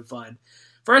exciting and fun.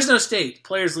 Fresno State,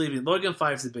 players leaving. Logan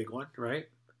Five's the big one, right?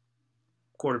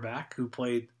 Quarterback who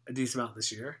played a decent amount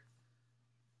this year.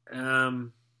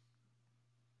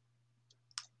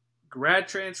 Grad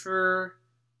transfer.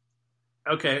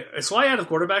 Okay, so why out of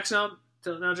quarterbacks now,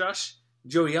 Josh?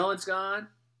 Joey Ellen's gone.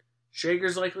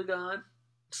 Shager's likely gone.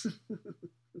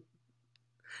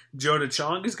 Jonah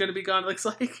Chong is going to be gone, it looks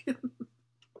like.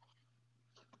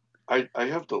 I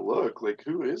have to look. Like,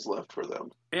 who is left for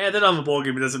them? Yeah, they don't have a bowl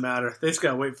game. It doesn't matter. They just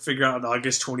got to wait to figure out on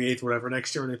August 28th, whatever,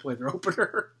 next year when they play their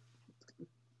opener.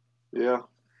 Yeah.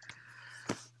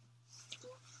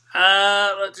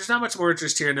 There's not much more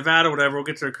interest here. Nevada, whatever. We'll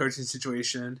get to their coaching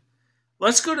situation.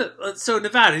 Let's go to... So,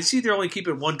 Nevada, you see they're only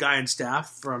keeping one guy on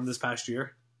staff from this past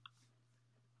year?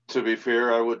 To be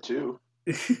fair, I would too.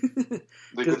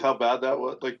 Like, with how bad that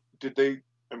was. Like, did they...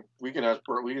 We can ask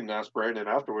Brandon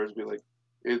afterwards, be like,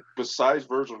 besides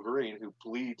Virgil Green, who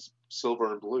bleeds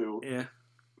silver and blue, yeah,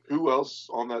 who else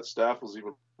on that staff was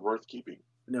even worth keeping?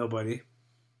 Nobody.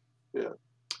 Yeah.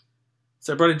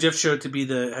 So I brought in Jeff Choate to be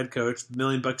the head coach. $1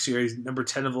 million a year. He's number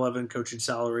 10 of 11 coaching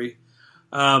salary.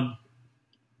 I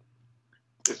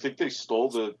think they stole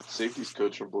the safeties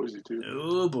coach from Boise too.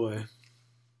 Oh boy!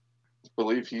 I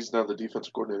believe he's now the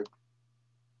defensive coordinator.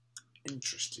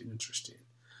 Interesting.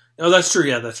 Oh, that's true.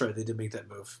 Yeah, that's right. They did make that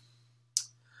move.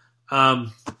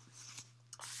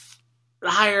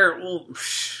 Higher, well,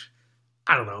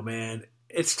 I don't know, man.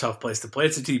 It's a tough place to play.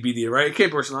 It's a TBD, right? It can't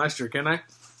be worse than last year, can I?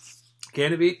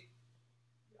 Can it be?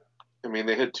 I mean,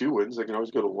 they had 2 wins. They can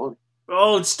always go to 1.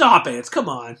 Oh, stop it. Come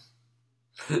on.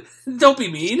 Don't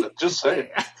be mean. Just saying.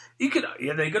 They go to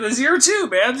 0-2,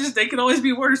 man. They can always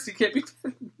be worse. You can't be...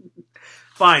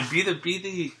 Fine. Be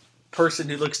the person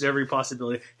who looks at every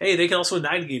possibility. Hey, they can also win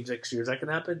 9 games next year. Is that going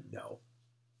to happen? No.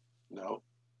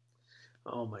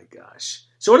 Oh, my gosh.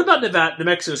 So what about New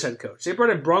Mexico's head coach? They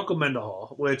brought in Bronco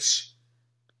Mendenhall, which,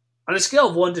 on a scale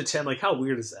of 1 to 10, like, how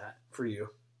weird is that for you?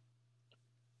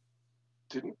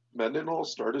 Didn't Mendenhall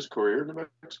start his career in New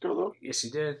Mexico, though? Yes,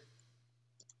 he did.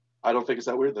 I don't think it's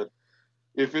that weird, then.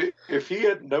 If he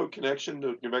had no connection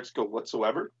to New Mexico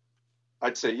whatsoever,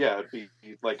 I'd say, yeah, it'd be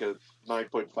like a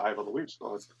 9.5 on the weird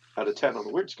scale, out of 10 on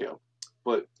the weird scale.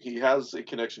 But he has a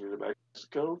connection to New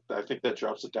Mexico. I think that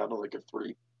drops it down to like a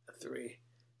 3. 3.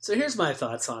 So here's my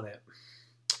thoughts on it.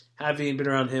 Having been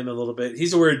around him a little bit,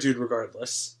 he's a weird dude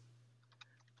regardless.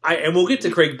 And we'll get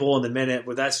to Craig Bull in a minute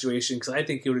with that situation because I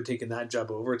think he would have taken that job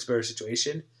over. It's a better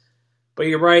situation. But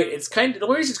you're right. The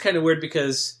only reason it's kind of weird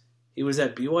because he was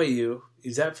at BYU,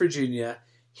 he's at Virginia.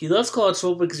 He loves college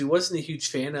football because he wasn't a huge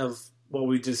fan of what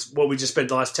we just spent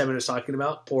the last 10 minutes talking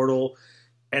about, portal,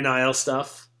 NIL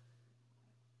stuff.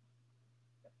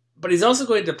 But he's also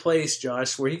going to a place,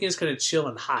 Josh, where he can just kind of chill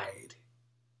and hide.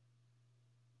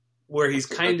 Where he's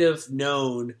kind of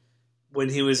known when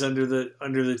he was under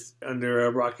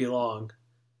Rocky Long.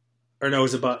 Or no, it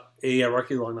was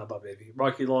Rocky Long, not Bob Davie.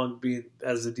 Rocky Long being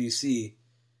as the DC.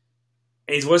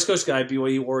 And he's a West Coast guy,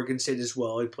 BYU, Oregon State as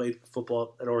well. He played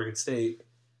football at Oregon State.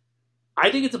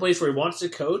 I think it's a place where he wants to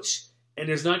coach, and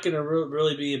there's not going to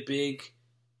really be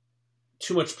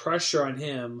too much pressure on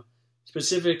him,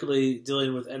 specifically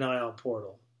dealing with NIL and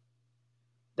portal.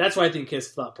 That's what I think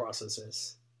his thought process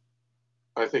is.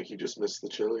 I think he just missed the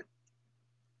chili.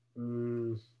 I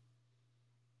don't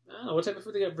know. What type of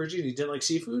food they got in Virginia? You didn't like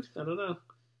seafood? I don't know.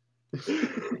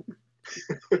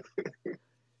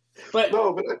 But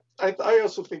I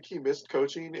also think he missed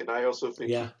coaching, and I also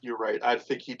think you're right. I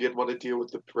think he did want to deal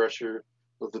with the pressure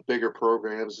of the bigger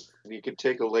programs, and he can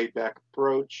take a laid-back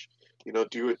approach,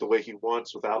 do it the way he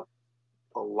wants without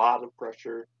a lot of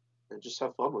pressure, and just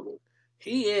have fun with it.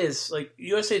 He is, like,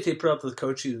 USA Today put up the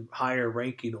coaching higher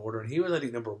ranking order, and he was, I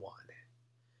think, number 1.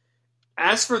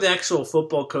 As for the actual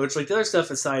football coach, like the other stuff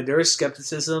aside, there is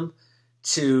skepticism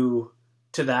to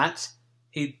that.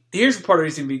 Here's part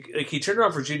of the reason, like he turned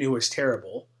around Virginia, who was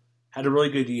terrible, had a really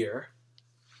good year,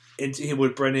 and he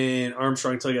would bring in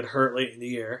Armstrong until he got hurt late in the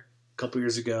year a couple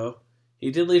years ago. He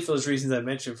did leave for those reasons I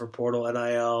mentioned for portal,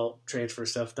 NIL, transfer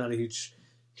stuff. Not a huge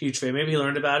fan. Maybe he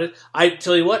learned about it. I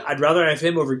tell you what, I'd rather have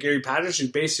him over Gary Patterson,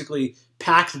 who basically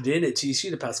packed it in at TCU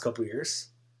the past couple years.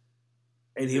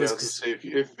 And he was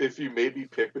if you maybe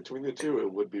pick between the two,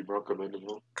 it would be Bronco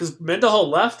Mendenhall. Because Mendenhall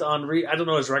left on I don't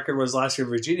know what his record was last year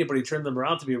in Virginia, but he turned them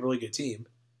around to be a really good team.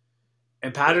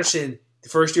 And Patterson, the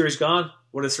first year he's gone,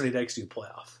 what does Sonny Dykes do?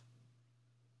 Playoff.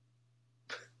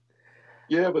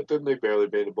 Yeah, but then they barely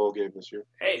made a bowl game this year.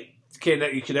 Hey,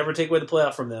 you can never take away the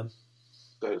playoff from them.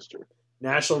 That is true.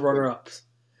 National runner-ups.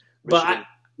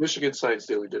 Michigan Science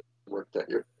Daily didn't work that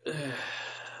year.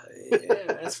 Yeah,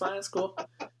 that's fine. That's cool.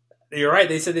 You're right.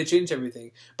 They said they changed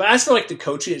everything. But as for like the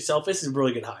coaching itself, this is a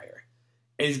really good hire.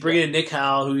 And he's bringing in Nick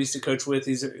Howell, who he used to coach with.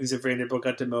 He's a Vanderbilt,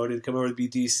 got demoted, come over to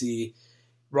BDC.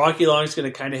 Rocky Long's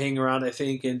going to kind of hang around, I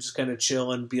think, and just kind of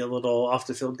chill and be a little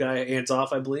off-the-field guy,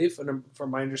 hands-off, I believe, from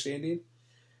my understanding.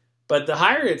 But the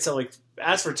hire itself, like,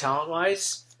 as for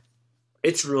talent-wise,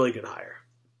 it's a really good hire.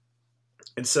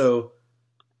 And so,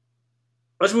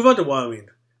 let's move on to Wyoming.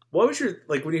 What was your,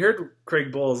 like, when you heard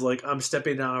Craig Bowles, like, I'm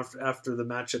stepping down after the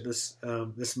matchup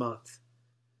this month?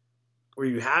 Were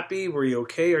you happy? Were you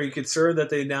okay? Are you concerned that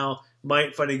they now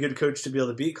might find a good coach to be able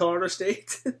to beat Colorado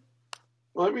State?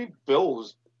 Well, I mean, Bill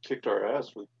was kicked our ass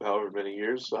for however many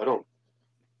years. So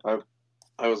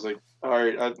I was like, all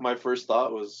right. My first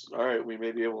thought was, all right, we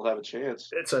may be able to have a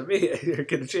chance. That's what I mean. You're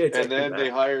getting a chance. And then they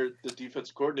hired the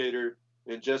defense coordinator,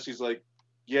 and Jesse's like,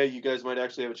 yeah, you guys might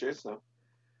actually have a chance now.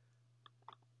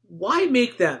 Why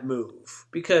make that move?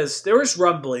 Because there was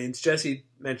rumblings. Jesse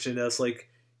mentioned us, like,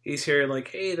 he's hearing, like,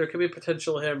 hey, there could be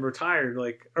potential of him retired.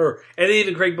 And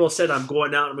even Craig Bowles said, I'm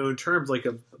going out on my own terms, like,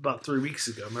 about 3 weeks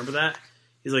ago. Remember that?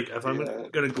 He's like, if I'm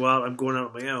going to go out, I'm going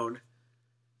out on my own.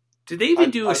 Did they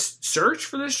even do a search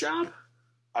for this job?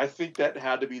 I think that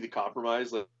had to be the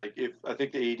compromise. Like, if I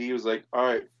think the AD was like, all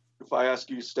right, if I ask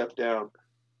you to step down,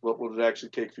 what would it actually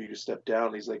take for you to step down?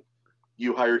 And he's like,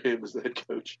 you hire him as the head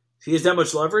coach. He has that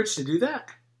much leverage to do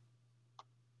that?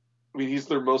 I mean, he's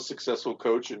their most successful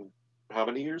coach in how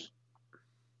many years?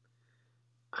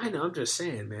 I know, I'm just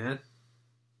saying, man.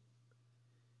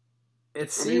 I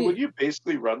mean, when you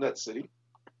basically run that city,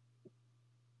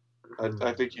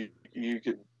 I think you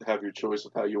can have your choice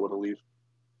of how you want to leave.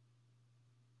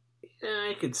 Yeah,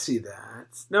 I can see that.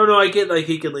 No, I get, like,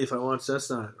 he can leave if I want to.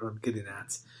 That's not what I'm getting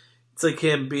at. It's like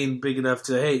him being big enough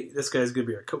to, hey, this guy's going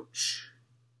to be our coach.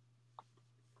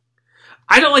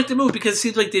 I don't like the move because it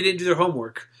seems like they didn't do their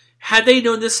homework. Had they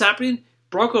known this happening,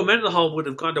 Bronco Mendenhall would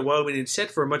have gone to Wyoming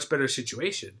instead for a much better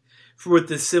situation. With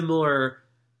the similar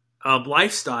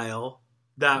lifestyle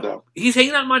that he's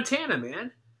hanging out in Montana,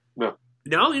 man.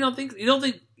 No, you don't think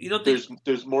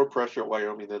there's more pressure at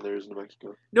Wyoming than there is in New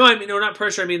Mexico. No, I mean, no, not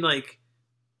pressure. I mean, like,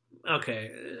 okay,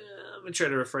 I'm gonna try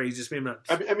to rephrase this. Maybe not.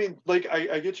 I mean, like,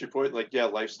 I get your point. Like, yeah,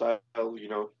 lifestyle. You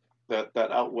know, that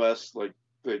out west, like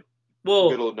the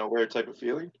middle of nowhere type of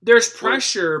feeling. There's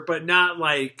pressure, but not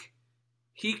like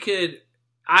he could.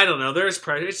 I don't know. There's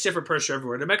pressure. It's different pressure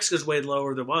everywhere. New Mexico's way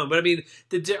lower than Wyoming, but I mean,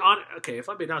 if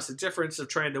I'm being honest, the difference of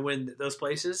trying to win those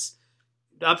places,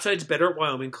 the upside's better at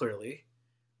Wyoming. Clearly,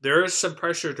 there is some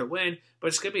pressure to win, but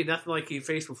it's gonna be nothing like you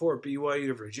faced before at BYU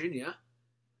or Virginia.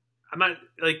 I'm not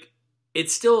like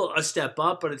it's still a step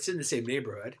up, but it's in the same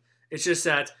neighborhood. It's just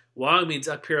that Wyoming's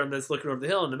up here and that's looking over the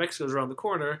hill, and New Mexico's around the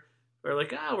corner. We're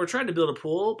like, we're trying to build a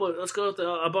pool, but let's go with the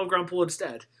above ground pool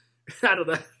instead. I don't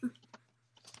know.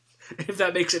 If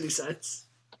that makes any sense.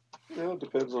 Well, it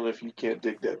depends on if you can't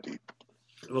dig that deep.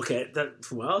 Okay, does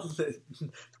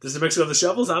New Mexico have the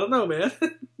shovels? I don't know, man.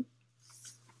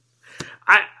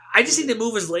 I just think the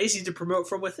move is lazy to promote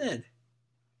from within.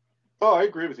 Oh, I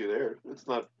agree with you there. It's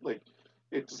not like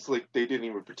it's like they didn't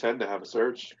even pretend to have a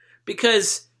search.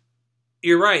 Because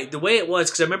you're right. The way it was,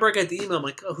 because I remember I got the email. I'm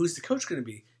like, who's the coach going to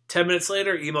be? 10 minutes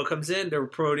later, email comes in. They're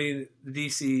promoting the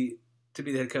DC to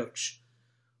be the head coach.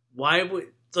 Why would...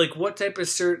 Like, what type of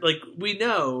search? Like, we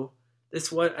know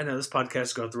this. What I know, this podcast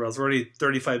is going through. We're already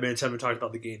 35 minutes. Haven't talked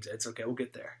about the games. It's okay. We'll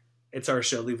get there. It's our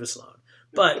show. Leave us alone.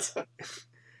 But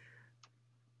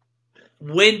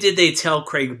when did they tell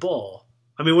Craig Bull?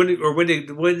 I mean, when did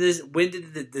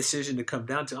the decision to come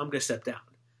down to? I'm going to step down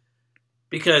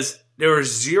because there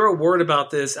was zero word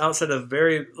about this outside of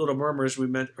very little murmurs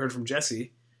we heard from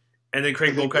Jesse, and then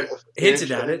Craig Bull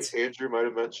hinted at it. Andrew might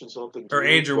have mentioned something, or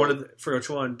Andrew, for which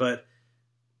one, but.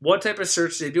 What type of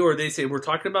search do they do? Or they say, we're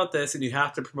talking about this and you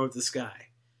have to promote this guy?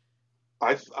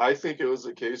 I think it was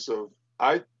a case of,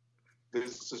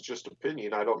 this is just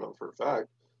opinion, I don't know for a fact.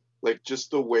 Like,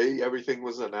 just the way everything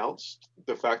was announced,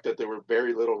 the fact that there were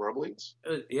very little rumblings.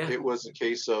 Yeah. It was a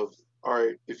case of, all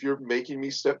right, if you're making me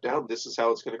step down, this is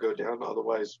how it's going to go down.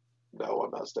 Otherwise, no,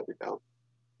 I'm not stepping down.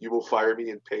 You will fire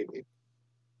me and pay me.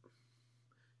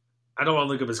 I don't want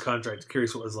to look up his contract. I'm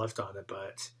curious what was left on it,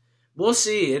 but... We'll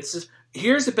see. It's just,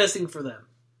 here's the best thing for them.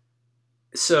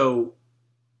 So,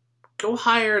 go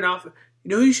hire an off. You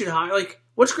know who you should hire? Like,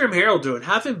 what's Graham Harrell doing?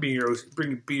 Have him be your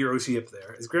OC up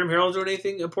there. Is Graham Harrell doing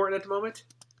anything important at the moment?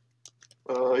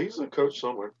 He's a coach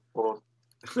somewhere. Hold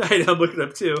on. I know, I'm looking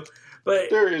up too. But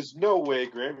there is no way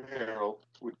Graham Harrell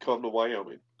would come to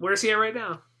Wyoming. Where's he at right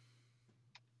now?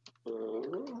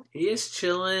 He is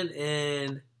chilling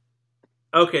in...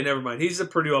 Okay, never mind. He's the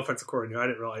Purdue offensive coordinator. I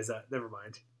didn't realize that. Never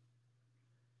mind.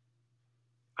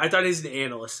 I thought he's an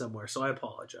analyst somewhere, so I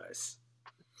apologize.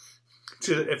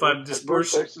 If I'm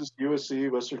dispersed. Texas, USC,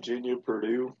 West Virginia,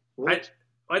 Purdue.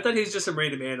 I thought he's just a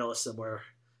random analyst somewhere.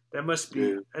 That must be.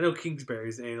 Yeah. I know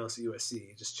Kingsbury's an analyst at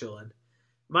USC, just chilling.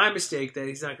 My mistake that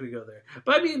he's not going to go there.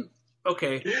 But I mean,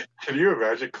 okay. Can you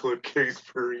imagine Cliff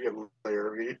Kingsbury and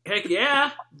Laramie? Heck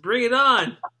yeah, bring it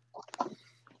on.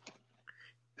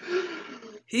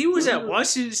 He was at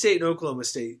Washington State and Oklahoma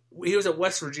State. He was at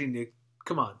West Virginia.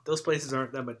 Come on, those places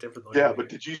aren't that much different. Yeah, but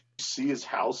did you see his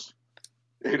house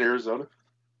in Arizona?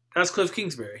 That's Cliff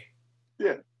Kingsbury.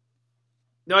 Yeah.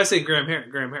 No, I said Graham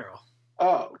Harrell.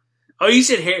 Oh, you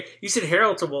said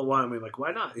Harrell to Wyoming. Like,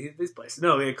 why not? These places.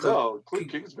 No, Cliff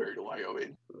Kingsbury to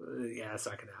Wyoming. Yeah, that's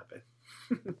not gonna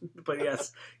happen. But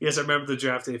yes, I remember the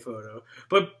draft day photo.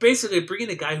 But basically, bringing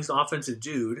a guy who's an offensive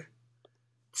dude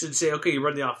should say, okay, you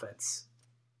run the offense.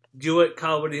 Do what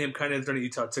Kyle Whittingham kind of done at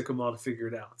Utah. It took him a while to figure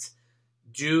it out.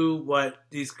 Do what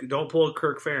don't pull a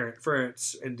Kirk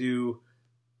Ferentz and do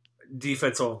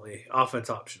defense only, offense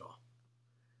optional.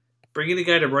 Bring in a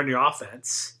guy to run your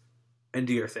offense and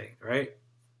do your thing, right?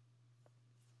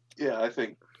 Yeah, I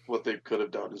think what they could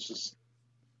have done is just,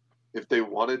 if they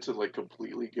wanted to like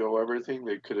completely go everything,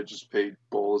 they could have just paid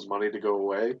Bull his money to go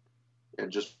away and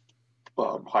just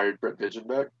hired Brett Vigen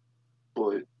back.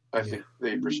 But I think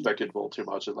they respected Bull too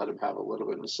much and let him have a little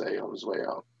bit of a say on his way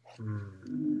out.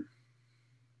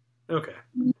 Okay.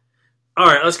 All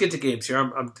right, let's get to games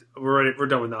here. We're ready. We're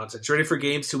done with nonsense. Ready for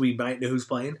games so we might know who's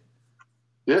playing?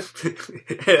 Yeah.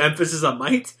 Emphasis on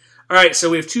might. All right, so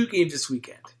we have 2 games this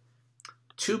weekend.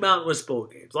 2 Mountain West Bowl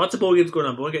games. Lots of bowl games going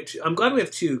on. But we'll get 2. I'm glad we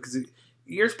have 2 because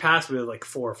years past we had like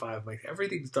 4 or 5. Like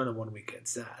everything's done in one weekend.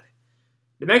 Sad.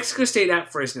 New Mexico State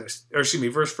at Fresno,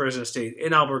 versus Fresno State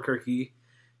in Albuquerque.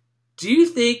 Do you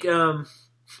think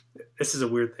this is a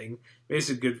weird thing? Maybe it's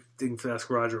a good thing to ask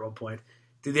Roger at one point.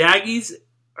 Do the Aggies,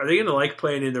 are they going to like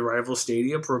playing in the rival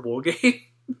stadium for a bowl game?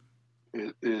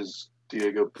 Is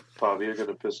Diego Pavia going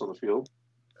to piss on the field?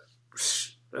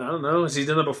 I don't know. Has he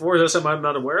done that before? Is that something I'm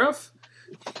not aware of?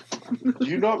 Do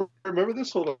you not remember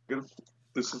this? Hold on.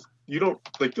 This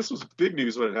was big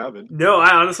news when it happened. No,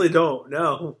 I honestly don't.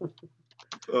 No.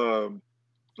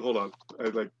 Hold on.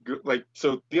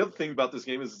 So the other thing about this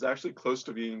game is it's actually close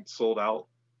to being sold out.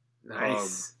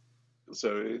 Nice.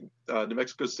 So New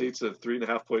Mexico State's a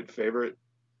 3.5-point favorite.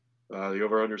 The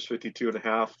over-under is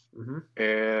 52.5.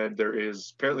 And there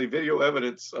is apparently video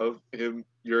evidence of him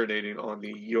urinating on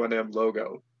the UNM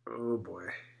logo. Oh, boy.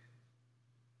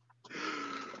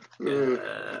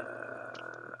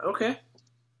 Okay.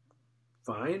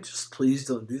 Fine. Just please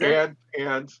don't do that.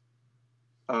 And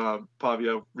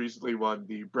Pavia recently won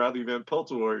the Bradley Van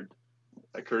Pelt Award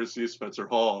at courtesy of Spencer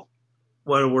Hall.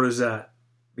 What award is that?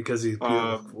 Because he's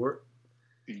before?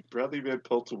 The Bradley Van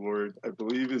Pelt Award, I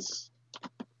believe, is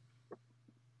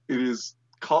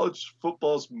college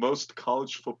football's most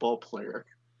college football player.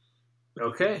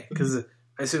 Okay, because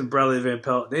I assume Bradley Van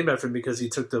Pelt named after him because he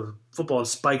took the football and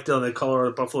spiked down the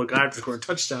Colorado Buffalo guy to score a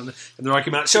touchdown, and the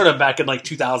Rocky Mountain showed him back in like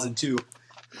 2002.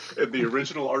 And the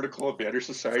original article of Banner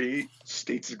Society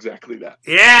states exactly that.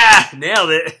 Yeah, nailed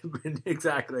it.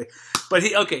 Exactly. But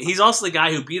he's also the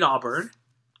guy who beat Auburn.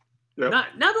 Yep.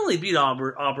 Not only beat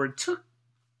Auburn took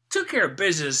care of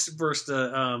business versus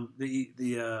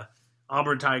the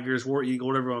Auburn Tigers, War Eagle,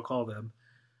 whatever you want to call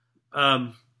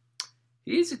them.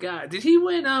 He's a guy. Did he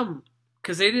win?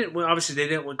 Because they didn't win. Obviously, they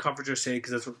didn't win Conference USA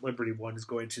because that's what Liberty won, is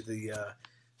going to the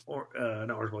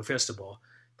not Orange Bowl, Fiesta Bowl.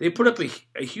 They put up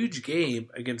a huge game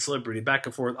against Liberty, back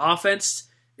and forth. Offense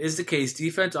is the case.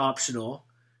 Defense optional.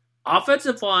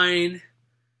 Offensive line.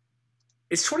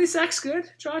 Is 20 sacks good,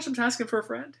 Josh? I'm asking for a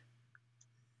friend.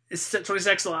 Is 20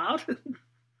 sacks allowed?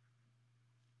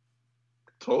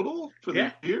 Total for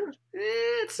the year?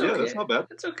 It's okay. Yeah, that's not bad.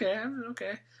 It's okay. I'm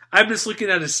okay. I'm just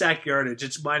looking at his sack yardage.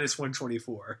 It's minus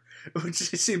 124, which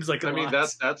seems like a lot.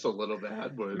 That's a little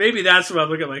bad, but maybe that's what I'm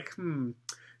looking at. Like,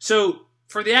 So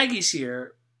for the Aggies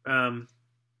here,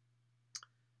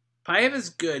 Paiva's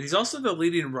good. He's also the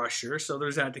leading rusher, so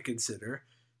there's that to consider.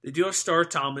 They do have Star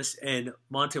Thomas and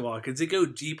Monte Watkins. They go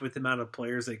deep with the amount of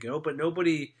players they go, but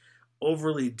nobody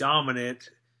overly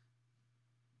dominant.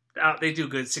 They do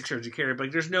good 6 yards a carry,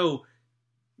 but there's no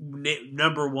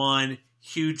number one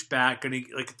huge back going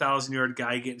to like 1,000-yard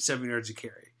guy getting 7 yards a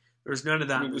carry. There's none of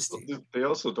that in this team. They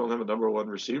also don't have a number one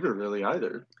receiver really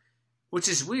either, which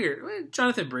is weird.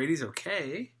 Jonathan Brady's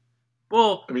okay.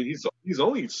 Well, I mean, he's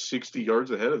only 60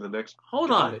 yards ahead of the next. Hold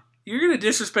on, you're going to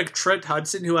disrespect Trent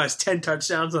Hudson, who has 10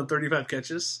 touchdowns on 35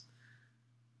 catches?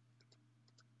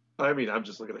 I mean, I'm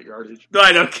just looking at yardage. No,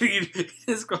 I don't.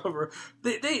 Just go over.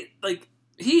 They like.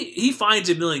 He finds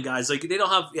a million guys. Like they don't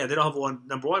have one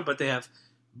number one, but they have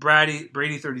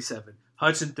Brady 37,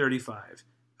 Hudson 35,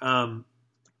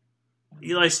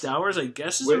 Eli Stowers, I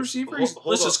guess, is a receiver. He's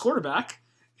listed as quarterback.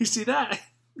 You see that?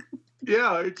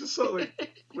 Yeah, I just saw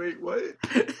like, wait, what?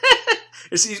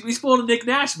 He's pulling a Nick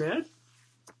Nash, man.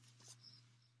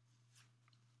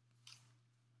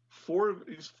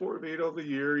 He's 4 of 8 on the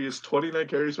year. He has 29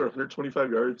 carries for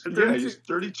 125 yards. Yeah, he has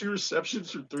 32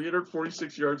 receptions for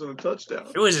 346 yards on a touchdown.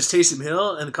 It was just Taysom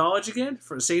Hill in college again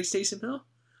for the Saints. Taysom Hill.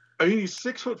 I mean, he's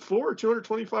 6'4",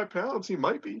 225 pounds. He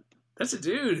might be. That's a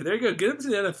dude. There you go. Get him to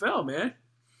the NFL, man.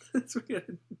 That's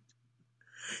good.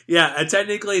 Yeah, and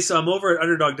technically, so I'm over at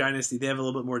Underdog Dynasty. They have a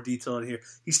little bit more detail in here.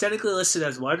 He's technically listed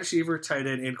as wide receiver, tight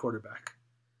end, and quarterback.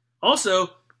 Also,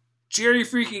 Jerry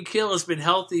freaking Kill has been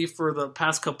healthy for the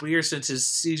past couple years since his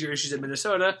seizure issues at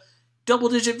Minnesota.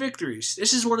 Double-digit victories.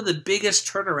 This is one of the biggest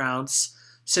turnarounds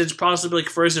since possibly like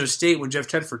Fresno State when Jeff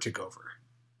Tedford took over.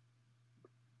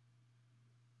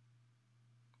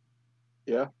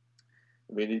 Yeah.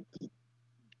 I mean,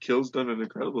 Kill's done an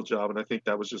incredible job, and I think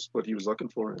that was just what he was looking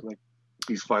for. Like,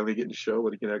 he's finally getting to show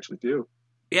what he can actually do.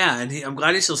 Yeah, and I'm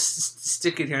glad he's still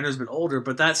sticking here. I know he's been older,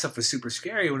 but that stuff was super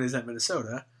scary when he was at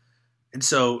Minnesota. And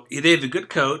so they have a good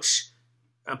coach.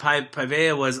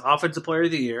 Paiva was Offensive Player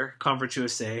of the Year, Conference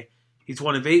USA. He's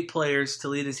one of 8 players to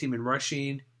lead his team in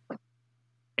rushing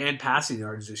and passing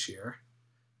yards this year.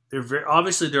 They're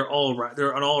an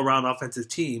all-around offensive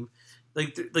team.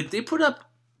 Like they put up,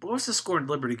 what was the score in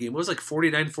the Liberty game? It was like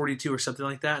 49-42 or something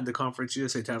like that in the Conference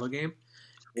USA title game.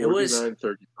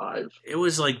 49-35. It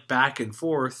was like back and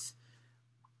forth.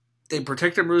 They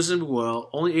protected reasonably well.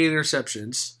 Only 8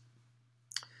 interceptions.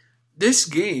 This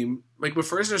game, like with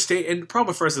Fresno State, and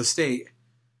probably Fresno State,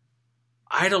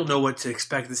 I don't know what to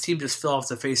expect. This team just fell off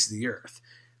the face of the earth.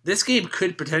 This game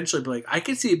could potentially be like, I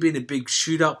could see it being a big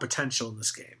shootout potential in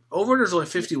this game. Over there's only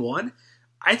 51.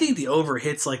 I think the over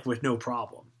hits like with no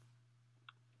problem.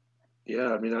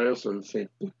 Yeah, I mean, I also think,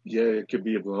 it could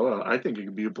be a blowout. I think it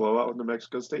could be a blowout with New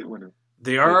Mexico State winner.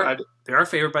 They are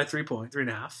favored by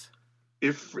 3.5.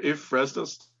 If Fresno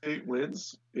State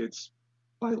wins, it's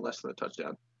by less than a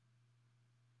touchdown.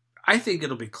 I think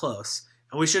it'll be close.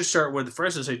 And we should start with the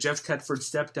Fresno State. Jeff Tedford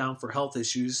stepped down for health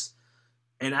issues.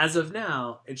 And as of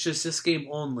now, it's just this game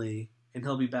only, and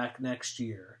he'll be back next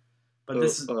year. But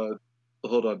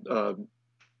hold on.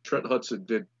 Trent Hudson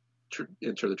did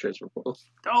enter the transfer portal.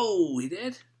 Oh, he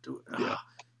did? Yeah.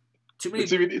 Too many.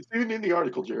 It's even in the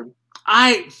article, Jeremy.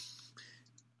 I'm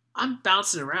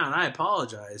bouncing around. I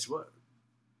apologize.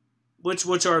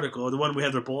 Which article? The one we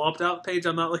have the pull opt-out page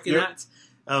I'm not looking at?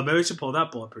 Maybe we should pull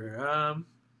that pull up here.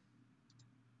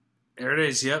 There it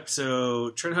is. Yep.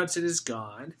 So Trent Hudson is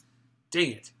gone.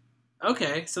 Dang it.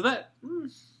 Okay. So that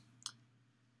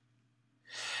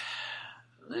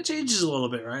changes a little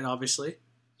bit, right? Obviously.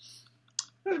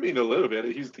 I mean, a little bit.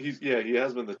 He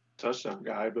has been the touchdown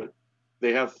guy, but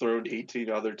they have thrown 18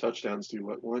 other touchdowns to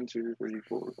 1, 2, 3,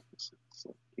 4, 6,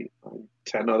 7, 8, 9,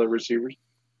 10 other receivers.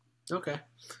 Okay.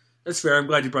 That's fair. I'm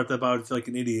glad you brought that up. I would feel like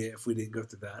an idiot if we didn't go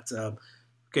through that.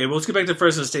 Okay, well, let's get back to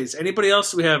Fresno State. Anybody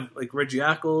else? We have like Reggie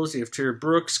Ackles, you have Terry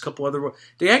Brooks, a couple other.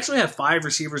 They actually have 5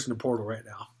 receivers in the portal right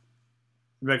now.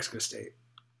 New Mexico State.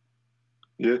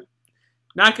 Yeah.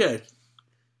 Not good.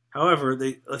 However,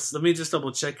 let me just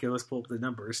double check here. Let's pull up the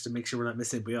numbers to make sure we're not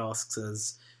missing anybody else,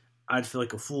 because I'd feel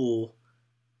like a fool.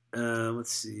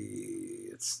 Let's see.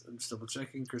 I'm just double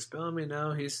checking. Chris Bellamy,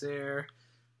 no, he's there.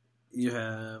 You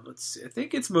have, let's see. I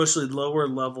think it's mostly lower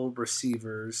level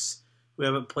receivers who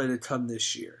haven't played a ton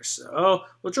this year. So,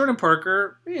 Jordan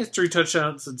Parker, he has 3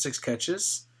 touchdowns and 6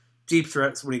 catches. Deep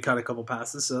threats when he caught a couple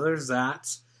passes. So there's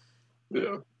that.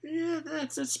 Yeah. Yeah,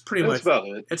 that's pretty much about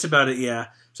it. That's about it, yeah.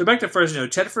 So back to Fresno.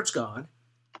 Tedford's gone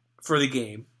for the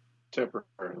game.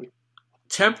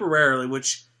 Temporarily,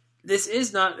 which this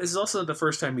is also not the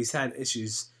first time he's had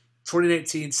issues.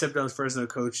 2019, stepped down as Fresno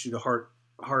coach due to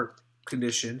heart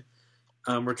condition.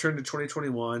 Returned to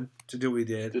 2021 to do what he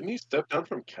did. Didn't he step down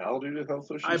from Cal due to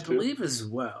health issues? I believe as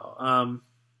well.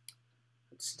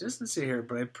 It doesn't say here,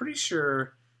 but I'm pretty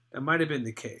sure that might have been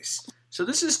the case. So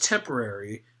this is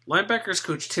temporary. Linebackers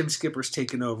coach Tim Skipper's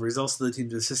taken over. He's also the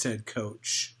team's assistant head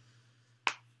coach.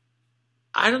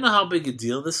 I don't know how big a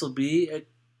deal this will be,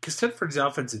 because Tedford's the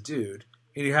offensive dude,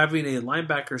 and you're having a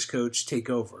linebackers coach take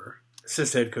over.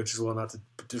 Assistant head coach as well, not to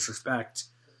disrespect.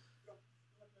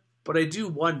 But I do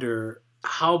wonder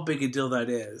how big a deal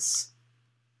that is.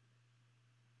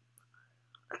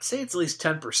 I'd say it's at least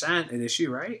 10% an issue,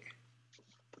 right?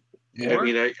 Yeah, I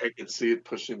mean, I can see it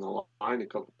pushing the line a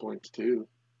couple points too.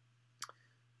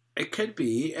 It could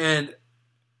be, and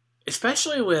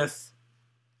especially with,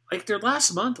 like, their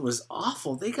last month was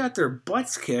awful. They got their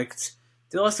butts kicked.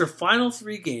 They lost their final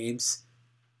 3 games.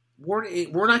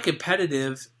 We're not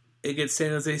competitive against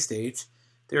San Jose State.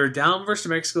 They were down versus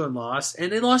New Mexico and lost,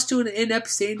 and they lost to an inept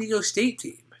San Diego State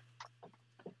team.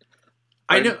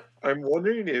 I'm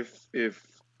wondering if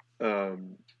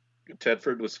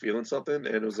Tedford was feeling something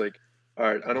and it was like, all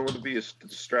right, I don't want to be a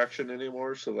distraction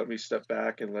anymore, so let me step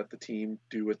back and let the team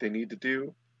do what they need to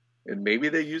do. And maybe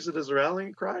they use it as a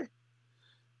rallying cry.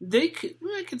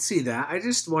 I could see that. I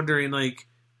just wondering, like,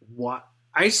 what?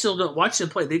 I still don't watch them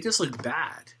play. They just look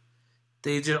bad.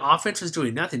 Offense was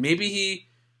doing nothing. Maybe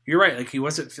you're right, like he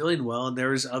wasn't feeling well and there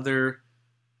was other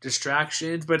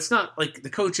distractions, but it's not like the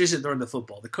coach isn't throwing the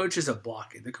football. The coach isn't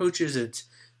blocking. The coach isn't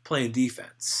playing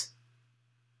defense.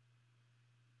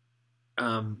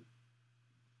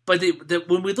 But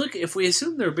when we look, if we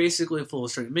assume they're basically full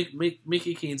of strength,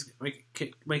 Mickey Keane's going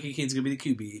to be the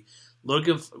QB.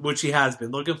 Logan, which he has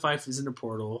been. Logan Fife is in the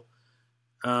portal.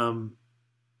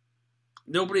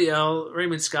 Nobody else.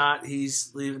 Raymond Scott,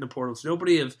 he's leaving the portal. So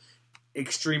nobody of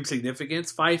extreme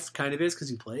significance. Fife kind of is because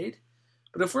he played.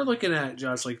 But if we're looking at,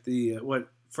 Josh, like what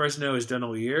Fresno has done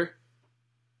all year,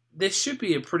 this should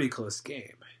be a pretty close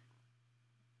game.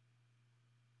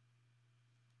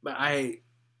 But I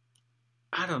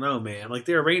don't know, man. Like,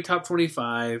 they're ranked top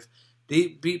 25. They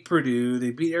beat Purdue. They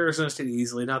beat Arizona State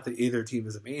easily. Not that either team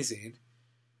is amazing.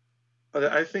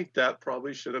 I think that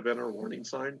probably should have been our warning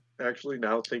sign, actually,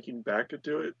 now thinking back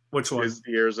to it. Which one? Is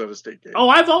the Arizona State game. Oh,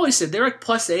 I've always said they're like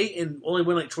 +8 and only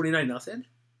win like 29-0.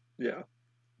 Yeah.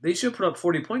 They should put up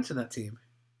 40 points in that team.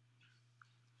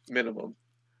 Minimum.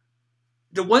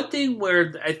 The one thing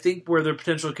where I think where their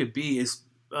potential could be is,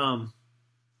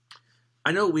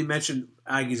 I know we mentioned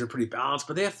Aggies are pretty balanced,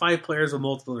 but they have 5 players with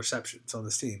multiple interceptions on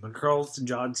this team. And Carlton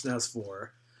Johnson has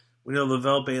 4. We know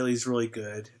Lavelle Bailey's really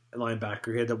good at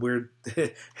linebacker. He had that weird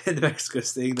in the Mexico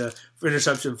thing, the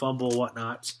interception, fumble,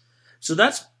 whatnot. So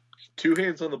that's 2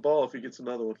 hands on the ball if he gets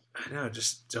another one. I know,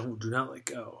 just do not let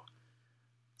go.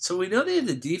 So we know they have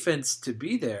the defense to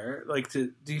be there, like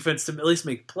the defense to at least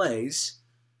make plays.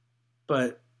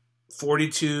 But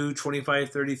 42, 25,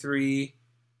 33,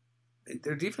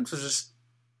 their defense was just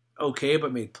okay,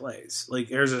 but made plays.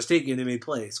 Like Arizona State game, they made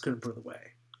plays, couldn't put it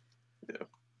away. Yeah.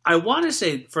 I want to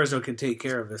say Fresno can take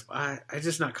care of this, but I'm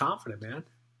just not confident, man.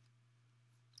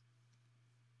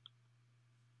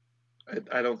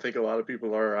 I don't think a lot of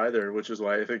people are either, which is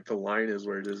why I think the line is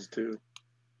where it is too.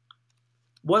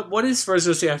 What does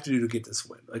Fresno State have to do to get this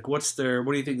win? Like, what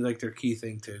do you think like their key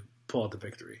thing to pull out the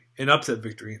victory, an upset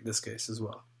victory in this case as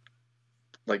well?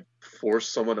 Like force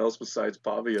someone else besides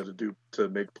Pavia to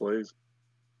make plays.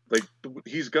 Like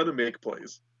he's gonna make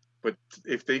plays, but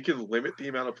if they can limit the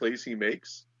amount of plays he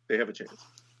makes, they have a chance.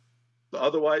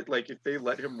 Otherwise, like if they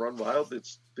let him run wild,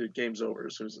 the game's over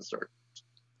as soon as it starts.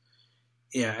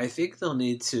 Yeah, I think they'll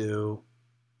need to.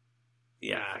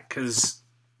 Yeah, because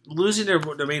losing their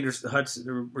main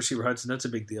receiver Hudson, that's a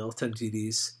big deal. 10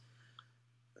 TDs.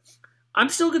 I'm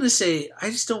still going to say I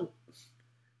just don't.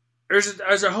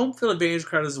 There's a home field advantage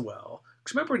crowd as well.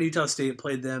 Because remember when Utah State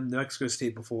played them, New Mexico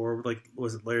State before, like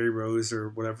was it Larry Rose or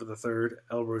whatever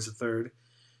L Rose the third?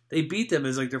 They beat them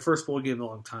as like their first bowl game in a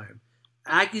long time.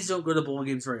 Aggies don't go to bowl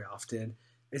games very often.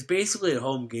 It's basically a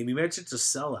home game. You mentioned it's a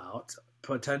sellout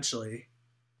potentially.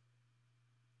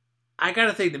 I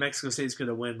gotta think New Mexico State's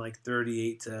gonna win like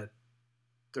 38-31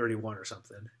 or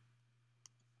something.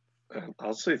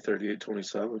 I'll say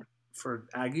 38-27 for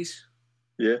Aggies.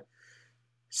 Yeah.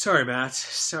 Sorry, Matt.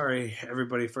 Sorry,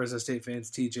 everybody, Fresno State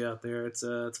fans, TJ out there. It's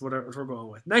whatever we're going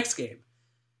with. Next game,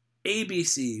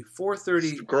 ABC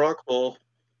 4:30. Gronk Bowl.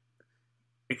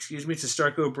 Excuse me, it's a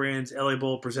Starco Brands LA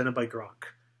Bowl presented by Gronk.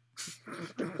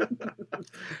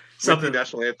 Something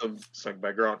national anthem sung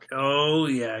by Gronk. Oh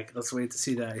yeah, let's wait to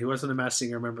see that. He wasn't a Masked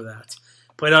Singer, remember that.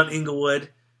 Played out in Inglewood.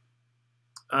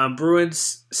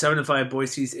 Bruins 7-5,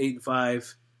 Boise's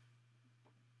 8-5.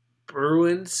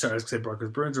 Bruins, sorry, I was going to say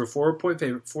Broncos. Bruins were a 4-point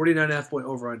favorite, 49.5 point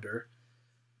over under.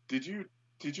 Did you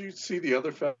see the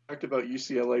other fact about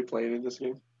UCLA playing in this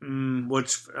game?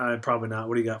 Which probably not.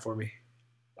 What do you got for me?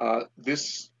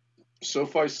 This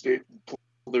SoFi State,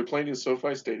 they're playing in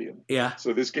SoFi Stadium. Yeah.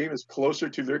 So this game is closer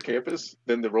to their campus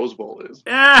than the Rose Bowl is.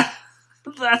 Ah,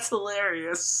 that's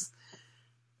hilarious.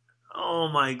 Oh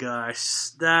my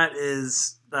gosh,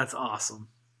 that's awesome.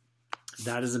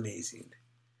 That is amazing.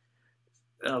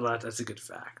 Oh, that's a good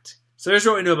fact. So there's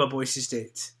what we know about Boise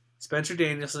State. Spencer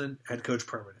Danielson, head coach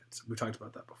permanent. We talked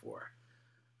about that before.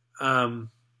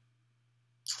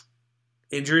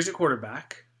 Injuries at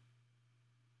quarterback.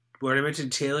 We already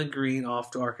mentioned Taylor Green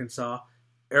off to Arkansas.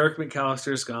 Eric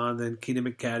McAllister is gone. Then Keenan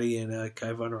McCaddy and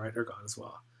Kai Von Wright are gone as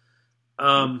well.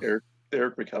 Eric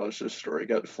McAllister's story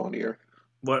got funnier.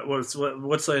 What's the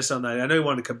latest on that? I know he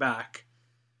wanted to come back.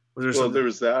 There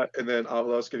was that, and then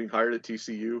Avalos getting hired at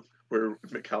TCU, where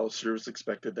McAllister was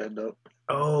expected to end up.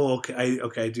 Oh, okay.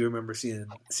 I do remember seeing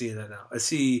that now. I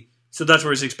see. So that's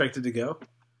where he's expected to go.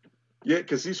 Yeah,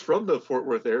 because he's from the Fort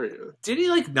Worth area. Did he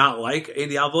not like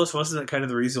Andy Avalos? Wasn't that kind of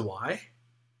the reason why?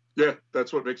 Yeah,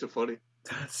 that's what makes it funny.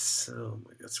 That's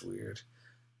weird.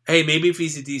 Hey, maybe if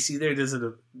he's a DC there, he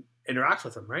doesn't interact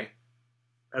with him, right?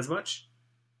 As much?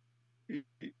 I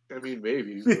mean,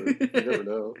 maybe, but you never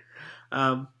know.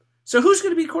 So who's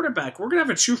going to be quarterback? We're going to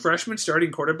have a true freshman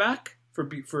starting quarterback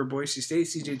for Boise State,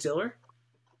 CJ Tiller.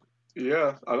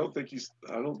 Yeah, I don't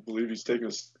believe he's taking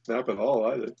a snap at all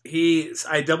either.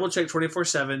 I double checked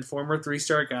 24/7, former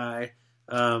 3-star guy,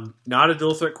 not a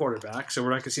dual threat quarterback, so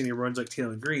we're not going to see any runs like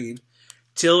Taylor Green.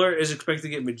 Tiller is expected to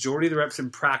get majority of the reps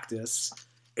in practice.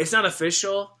 It's not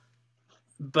official,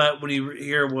 but when you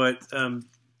hear what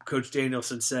Coach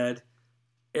Danielson said,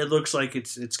 it looks like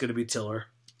it's going to be Tiller.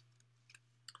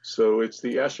 So it's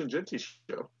the Ashton Genty show.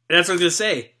 And that's what I was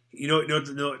going to say.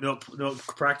 No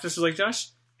practice was like,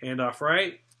 Josh? Hand off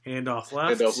right, hand off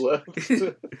left. Hand off left.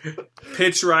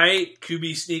 Pitch right,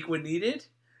 QB sneak when needed.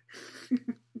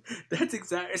 That's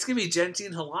exactly. It's going to be Genty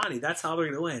and Helani. That's how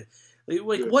they're going to win.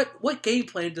 What game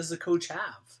plan does the coach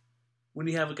have when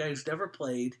you have a guy who's never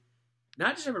played,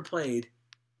 not just never played,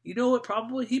 you know what,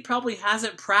 he probably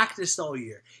hasn't practiced all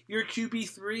year. You're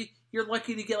QB3, you're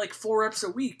lucky to get 4 reps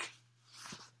a week.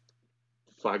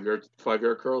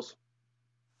 5-yard curls.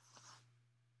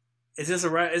 Is this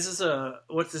a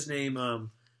what's his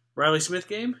name, Riley Smith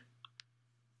game?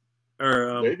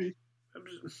 Or maybe. I'm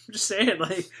just saying,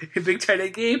 a big tight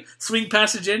end game, swing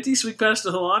pass to Genty, swing pass to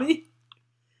Helani.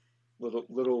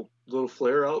 Little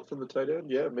flare out from the tight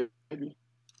end, yeah, maybe.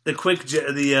 The quick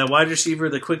wide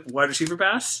receiver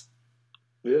pass.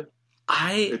 Yeah,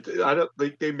 I don't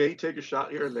think they may take a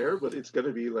shot here and there, but it's going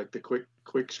to be the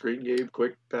quick screen game,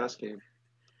 quick pass game.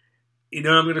 You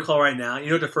know what I'm going to call right now? You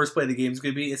know what the first play of the game is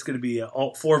going to be? It's going to be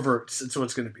all 4 verts. That's what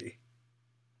it's going to be.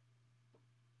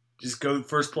 Just go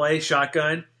first play,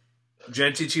 shotgun,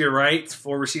 Genty to your right,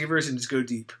 4 receivers, and just go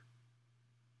deep.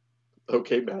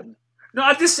 Okay, man. No,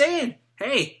 I'm just saying.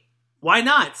 Hey, why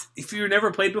not? If you've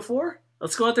never played before,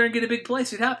 let's go out there and get a big play.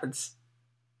 See what happens.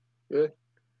 Yeah.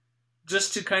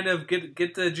 just to kind of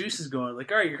get the juices going.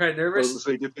 Like, all right, you're kind of nervous.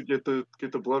 Say get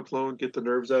the blood flowing, get the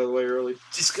nerves out of the way early.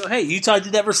 Just go. Hey, Utah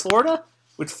did that versus Florida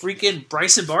with freaking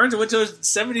Bryson Barnes and went to a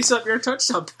 70-something yard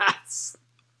touchdown pass.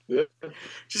 Yeah.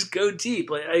 Just go deep.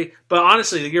 But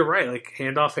honestly, you're right. Like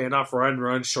handoff,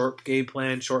 run, short game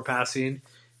plan, short passing,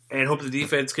 and hope the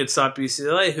defense can stop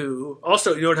UCLA. Who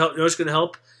also, you know what's going to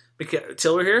help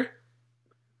Tiller here?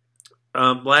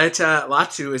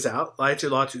 Latu is out.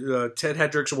 Latu, Ted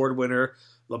Hendricks Award winner,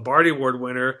 Lombardi Award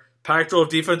winner, Pac-12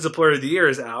 Defensive Player of the Year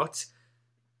is out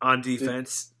on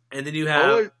defense. And then you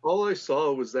have all I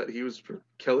saw was that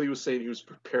Kelly was saying he was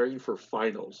preparing for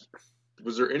finals.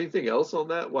 Was there anything else on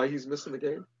that? Why he's missing the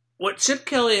game? What Chip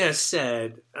Kelly has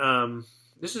said.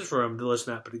 This is from the list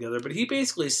Matt put together, but he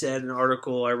basically said in an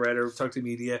article I read or talked to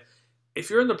media, if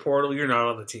you're in the portal, you're not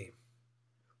on the team,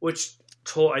 which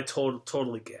I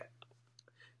totally get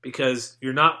because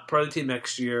you're not part of the team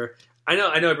next year. I know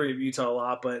I bring up Utah a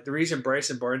lot, but the reason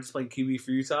Bryson Barnes is playing QB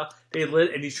for Utah,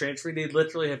 and he's transferring, they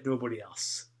literally have nobody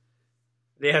else.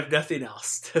 They have nothing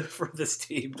else for this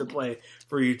team to play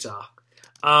for Utah.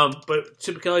 But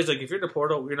Chip Kelly's like, if you're in the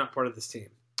portal, you're not part of this team.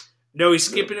 No, he's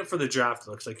skipping it for the draft. It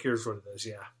looks like here's what it is.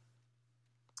 Yeah.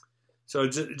 So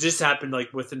it just happened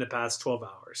like within the past 12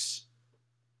 hours,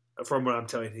 from what I'm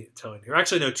telling you.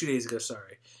 Actually, no, 2 days ago.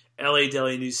 Sorry, LA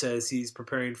Daily News says he's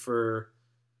preparing for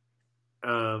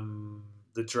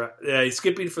the draft. Yeah, he's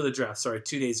skipping for the draft. Sorry,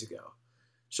 2 days ago.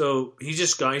 So he's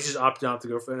just opted out to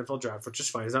go for the NFL draft, which is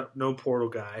fine. He's no portal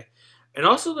guy. And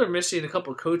also they're missing a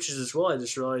couple of coaches as well. I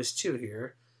just realized too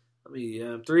here.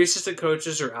 3 assistant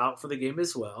coaches are out for the game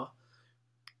as well.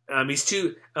 He's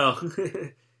too.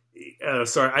 Sorry.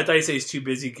 I thought he said he's too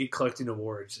busy collecting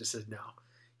awards. I said no.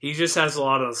 He just has a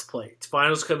lot on his plate.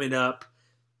 Finals coming up.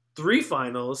 3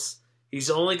 finals. He's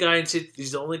the only guy.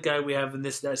 He's the only guy we have in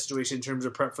that situation in terms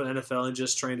of prep for the NFL and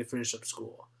just trying to finish up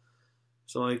school.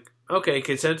 So okay,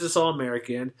 consensus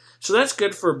All-American. So that's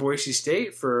good for Boise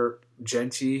State for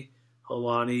Genty,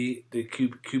 Holani, the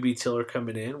QB Tiller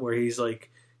coming in, where he's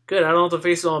like, good. I don't have to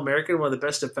face an All-American, one of the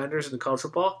best defenders in the college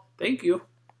football. Thank you.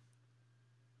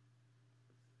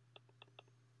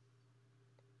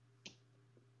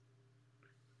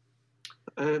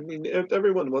 I mean,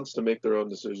 everyone wants to make their own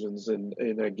decisions, and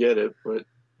I get it, but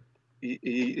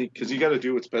because you got to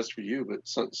do what's best for you. But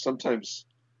sometimes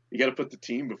you got to put the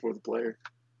team before the player,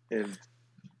 and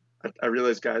I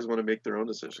realize guys want to make their own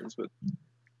decisions, but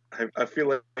I feel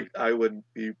like I wouldn't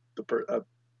be a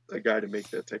guy to make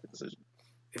that type of decision.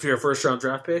 If you're a first-round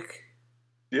draft pick?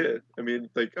 Yeah. I mean,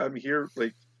 I'm here,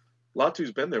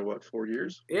 Latu's been there, 4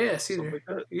 years? Yeah, senior. Like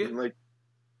that. Yeah. And,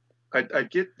 I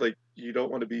get, you don't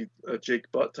want to be a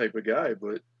Jake Butt type of guy,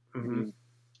 but I mean,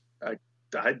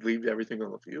 I'd leave everything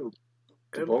on the field.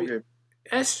 It's a ball game.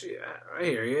 I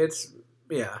hear you.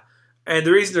 And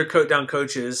the reason they're down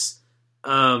coaches,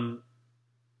 Ferris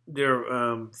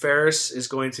is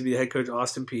going to be the head coach of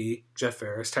Austin Peay. Jeff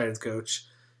Ferris, tight ends coach.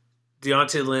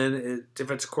 Deontay Lynn,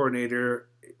 defensive coordinator,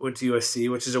 went to USC,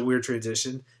 which is a weird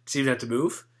transition. Does he even have to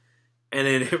move? And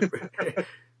then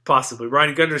possibly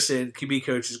Ryan Gunderson, QB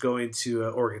coach, is going to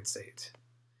Oregon State.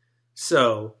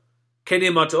 So Kenny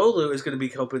Amatoolu is going to be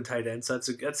helping tight ends. So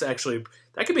that's actually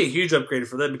that could be a huge upgrade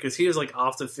for them because he was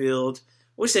off the field.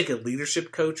 I wish they could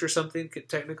leadership coach or something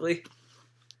technically.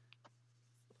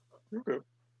 Okay.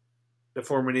 The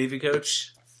former Navy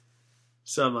coach.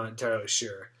 So I'm not entirely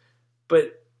sure,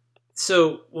 but.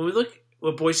 So when we look at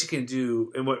what Boise can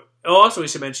do, and also we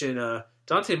should mention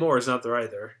Dante Moore is not there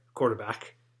either,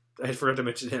 quarterback. I forgot to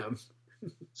mention him.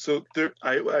 So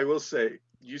I will say,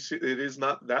 it is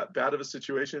not that bad of a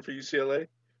situation for UCLA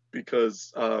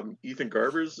because Ethan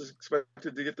Garbers is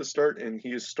expected to get the start, and he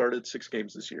has started 6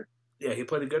 games this year. Yeah, he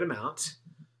played a good amount.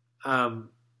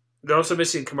 They're also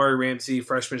missing Kamari Ramsey,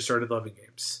 freshman, started 11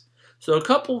 games. So a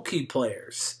couple key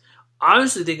players.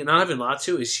 Honestly, thinking not having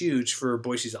Latu is huge for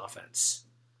Boise's offense.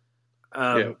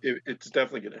 It's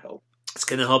definitely going to help. It's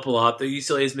going to help a lot. The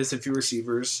UCLA is missing a few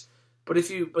receivers, but if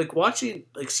you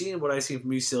seeing what I've seen from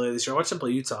UCLA this year, I watched them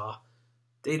play Utah.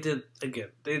 They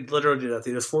literally did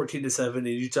nothing. It was 14-7, and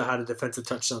Utah had a defensive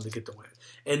touchdown to get the win.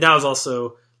 And that was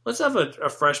also let's have a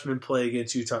freshman play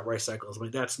against Utah at right cycles.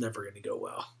 That's never going to go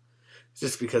well,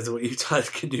 just because of what Utah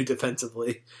can do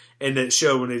defensively, and it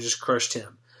showed when they just crushed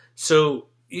him. So.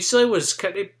 UCLA was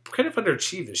kind of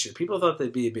underachieved this year. People thought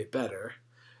they'd be a bit better.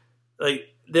 I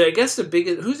guess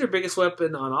who's their biggest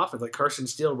weapon on offense? Carson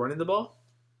Steele running the ball?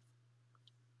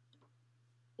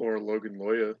 Or Logan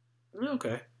Loya.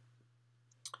 Okay.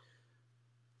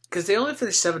 Because they only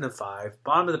finished 7-5,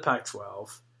 bottom of the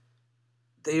Pac-12.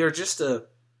 They are just a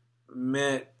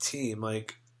meh team. I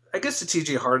guess the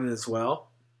TJ Harden as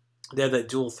well. They have that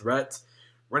dual threat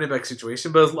running back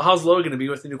situation. But how's Lowe going to be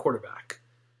with the new quarterback?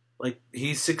 Like,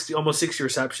 he's almost 60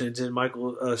 receptions, and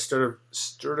Michael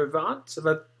Sturdivant, if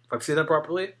I've said that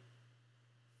properly.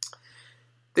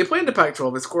 They played in the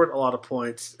Pac-12 and scored a lot of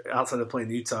points outside of playing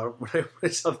Utah when I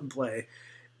saw them play.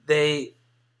 They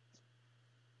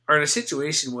are in a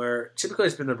situation where typically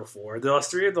it's been there before. They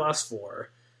lost 3 of the last 4.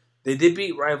 They did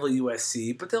beat rival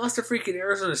USC, but they lost to freaking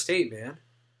Arizona State, man.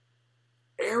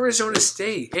 Arizona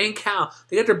State and Cal.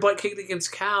 They got their butt kicked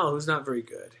against Cal, who's not very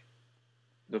good.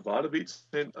 Nevada beat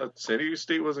San Diego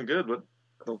State wasn't good, but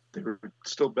they were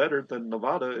still better than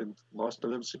Nevada and lost to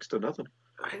them 6-0.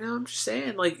 I know. I'm just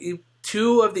saying, like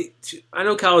I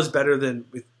know Cal is better than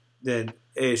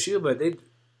ASU, but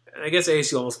I guess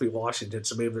ASU almost beat Washington,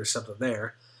 so maybe there's something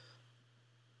there.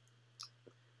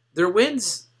 Their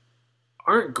wins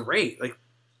aren't great. Like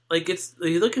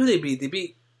you look at who they beat. They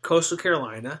beat Coastal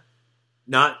Carolina,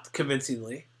 not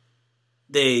convincingly.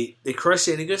 They crushed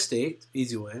San Diego State,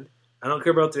 easy win. I don't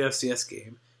care about the FCS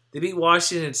game. They beat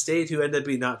Washington State, who ended up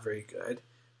being not very good.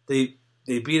 They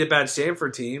beat a bad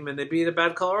Stanford team, and they beat a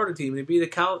bad Colorado team, and they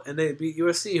beat and they beat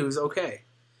USC, who's okay.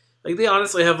 Like, they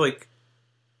honestly have, like,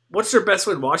 what's their best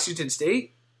win? Washington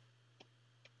State?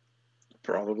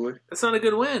 Probably. That's not a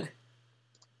good win.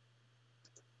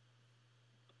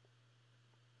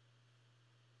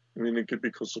 I mean, it could be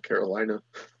Coastal Carolina.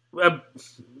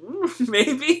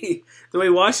 Maybe. The way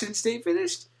Washington State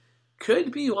finished?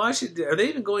 Could be Washington. Are they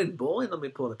even going bowling? Let me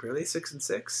pull it up here. Are they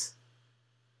 6-6?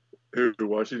 Who,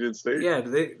 Washington State? Yeah,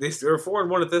 they were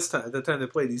 4-1 at this time. At the time they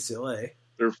played UCLA.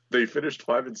 They finished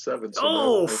 5-7.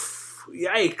 So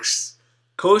yikes!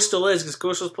 Coastal is, because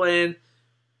Coastal's playing.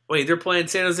 Wait, they're playing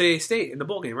San Jose State in the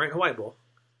bowl game, right? Hawaii Bowl.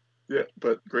 Yeah,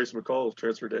 but Grayson McCall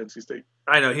transferred to NC State.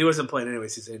 I know he wasn't playing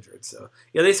anyways; he's injured. So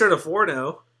yeah, they started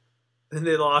 4-0. Then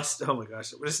they lost. Oh my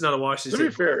gosh, this is not a Washington State. To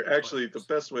be fair, actually, the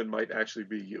best win might actually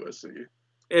be USC.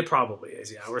 It probably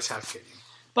is. Yeah, we're just half kidding.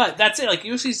 But that's it. Like,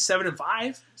 USC's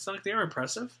 7-5. It's not like they are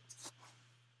impressive.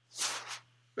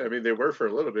 I mean, they were for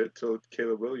a little bit till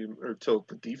Caleb Williams, or till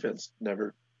the defense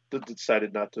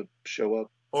decided not to show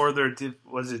up. Or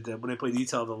was it when they played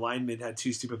Utah, the linemen had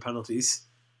 2 stupid penalties.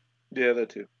 Yeah,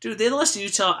 that too. Dude, they lost to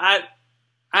Utah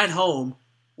at home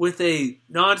with a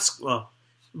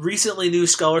recently new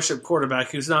scholarship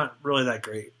quarterback who's not really that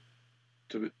great.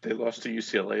 They lost to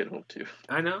UCLA at home too.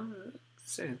 I know.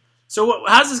 Saying. So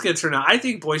how's this going to turn out? I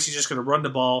think Boise's just going to run the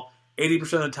ball 80%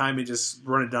 of the time and just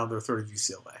run it down their third of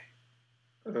UCLA.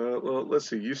 Well, let's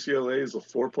see. UCLA is a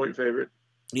 4-point favorite.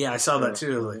 Yeah, I saw that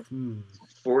too. Like,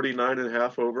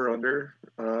 49.5 over under.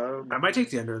 I might take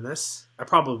the under in this. I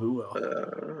probably will.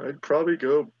 I'd probably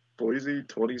go Boise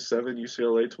 27,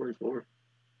 UCLA 24.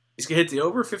 He's going to hit the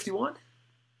over 51?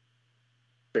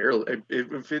 Barely.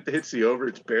 If it hits the over,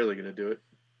 it's barely going to do it.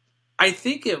 I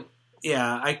think it.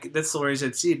 Yeah, that's the worries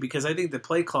I'd see, because I think the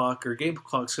play clock or game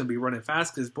clock's going to be running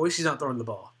fast because Boise's not throwing the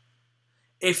ball.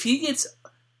 If you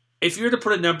were to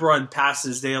put a number on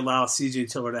passes they allow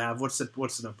CJ Tiller to have, what's the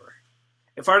number?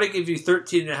 If I were to give you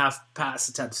 13.5 pass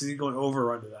attempts, is he going over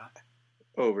or under that?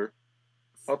 Over.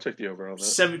 I'll take the over on that.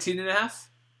 17.5?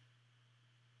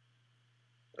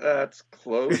 That's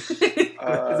close. Is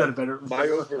that better? My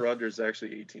over-under is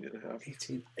actually 18.5.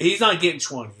 18. He's not getting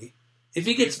 20. If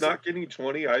he's not getting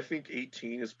 20, I think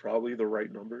 18 is probably the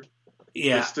right number.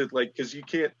 Yeah. Because you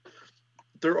can't.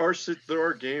 There are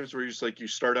games where you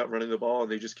start out running the ball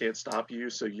and they just can't stop you,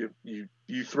 so you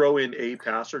throw in a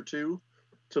pass or two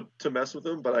to mess with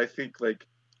them. But I think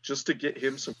just to get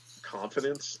him some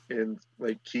confidence and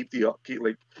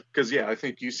because I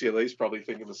think UCLA is probably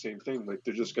thinking the same thing. Like,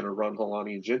 they're just going to run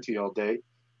Holani and Ginty all day.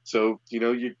 So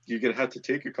you're going to have to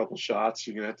take a couple shots.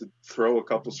 You're going to have to throw a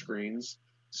couple screens.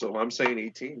 So I'm saying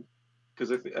 18 because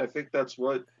I think that's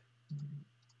what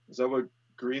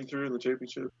Green threw in the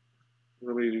championship.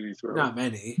 How many did he throw? Not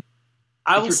many.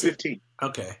 I threw 15.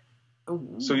 Okay.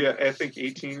 So yeah, I think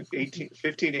 15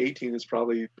 to 18 is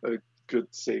probably a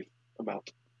good safe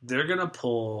amount. They're gonna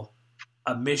pull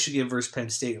a Michigan versus Penn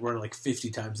State and run like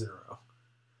 50 times in a row.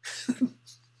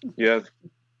 Yeah.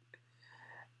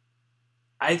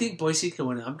 I think Boise can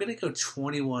win. I'm gonna go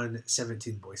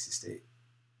 21-17 Boise State.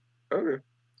 Okay.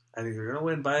 I think they're going to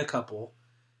win by a couple.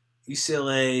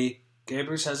 UCLA,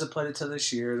 Gabers hasn't played a ton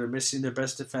this year. They're missing their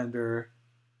best defender.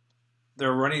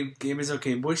 Their running game is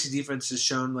okay. Boise defense has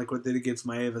shown, like what they did against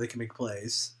Maeva, they can make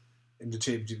plays in the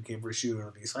championship game for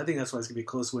Shoe. So I think that's why it's going to be a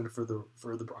close win for the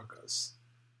Broncos.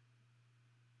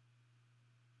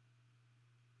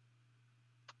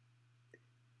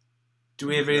 Do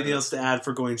we have anything else to add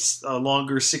for going a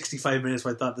longer 65 minutes?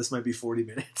 I thought this might be 40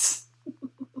 minutes.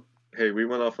 Hey, we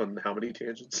went off on how many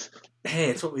tangents? Hey,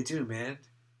 it's what we do, man.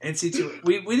 NC2.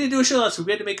 We didn't do a show last week.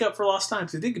 We had to make up for lost time.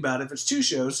 So think about it. If it's 2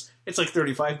 shows, it's like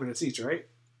 35 minutes each, right?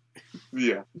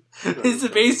 Yeah.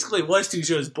 It basically was 2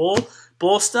 shows.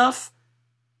 Bowl stuff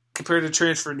compared to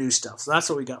transfer news stuff. So that's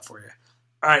what we got for you.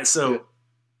 All right, so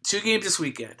 2 games this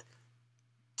weekend.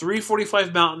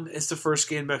 3:45 Mountain is the first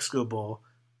game, Mexico Bowl.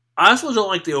 I also don't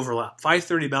like the overlap.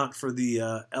 5:30 Mountain for the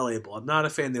LA Bowl. I'm not a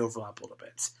fan of the overlap a little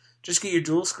bit. Just get your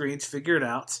dual screens, figure it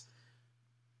out.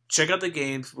 Check out the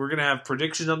games. We're going to have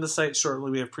predictions on the site shortly.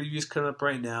 We have previews coming up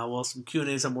right now. Well, some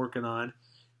Q&As I'm working on.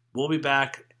 We'll be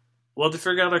back. We'll have to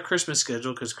figure out our Christmas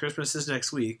schedule because Christmas is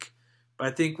next week. But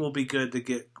I think we'll be good to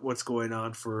get what's going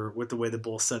on with the way the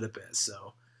bowl setup is.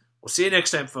 So we'll see you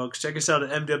next time, folks. Check us out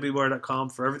at mwwire.com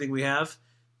for everything we have.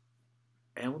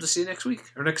 And we'll just see you next week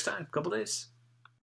or next time, couple days.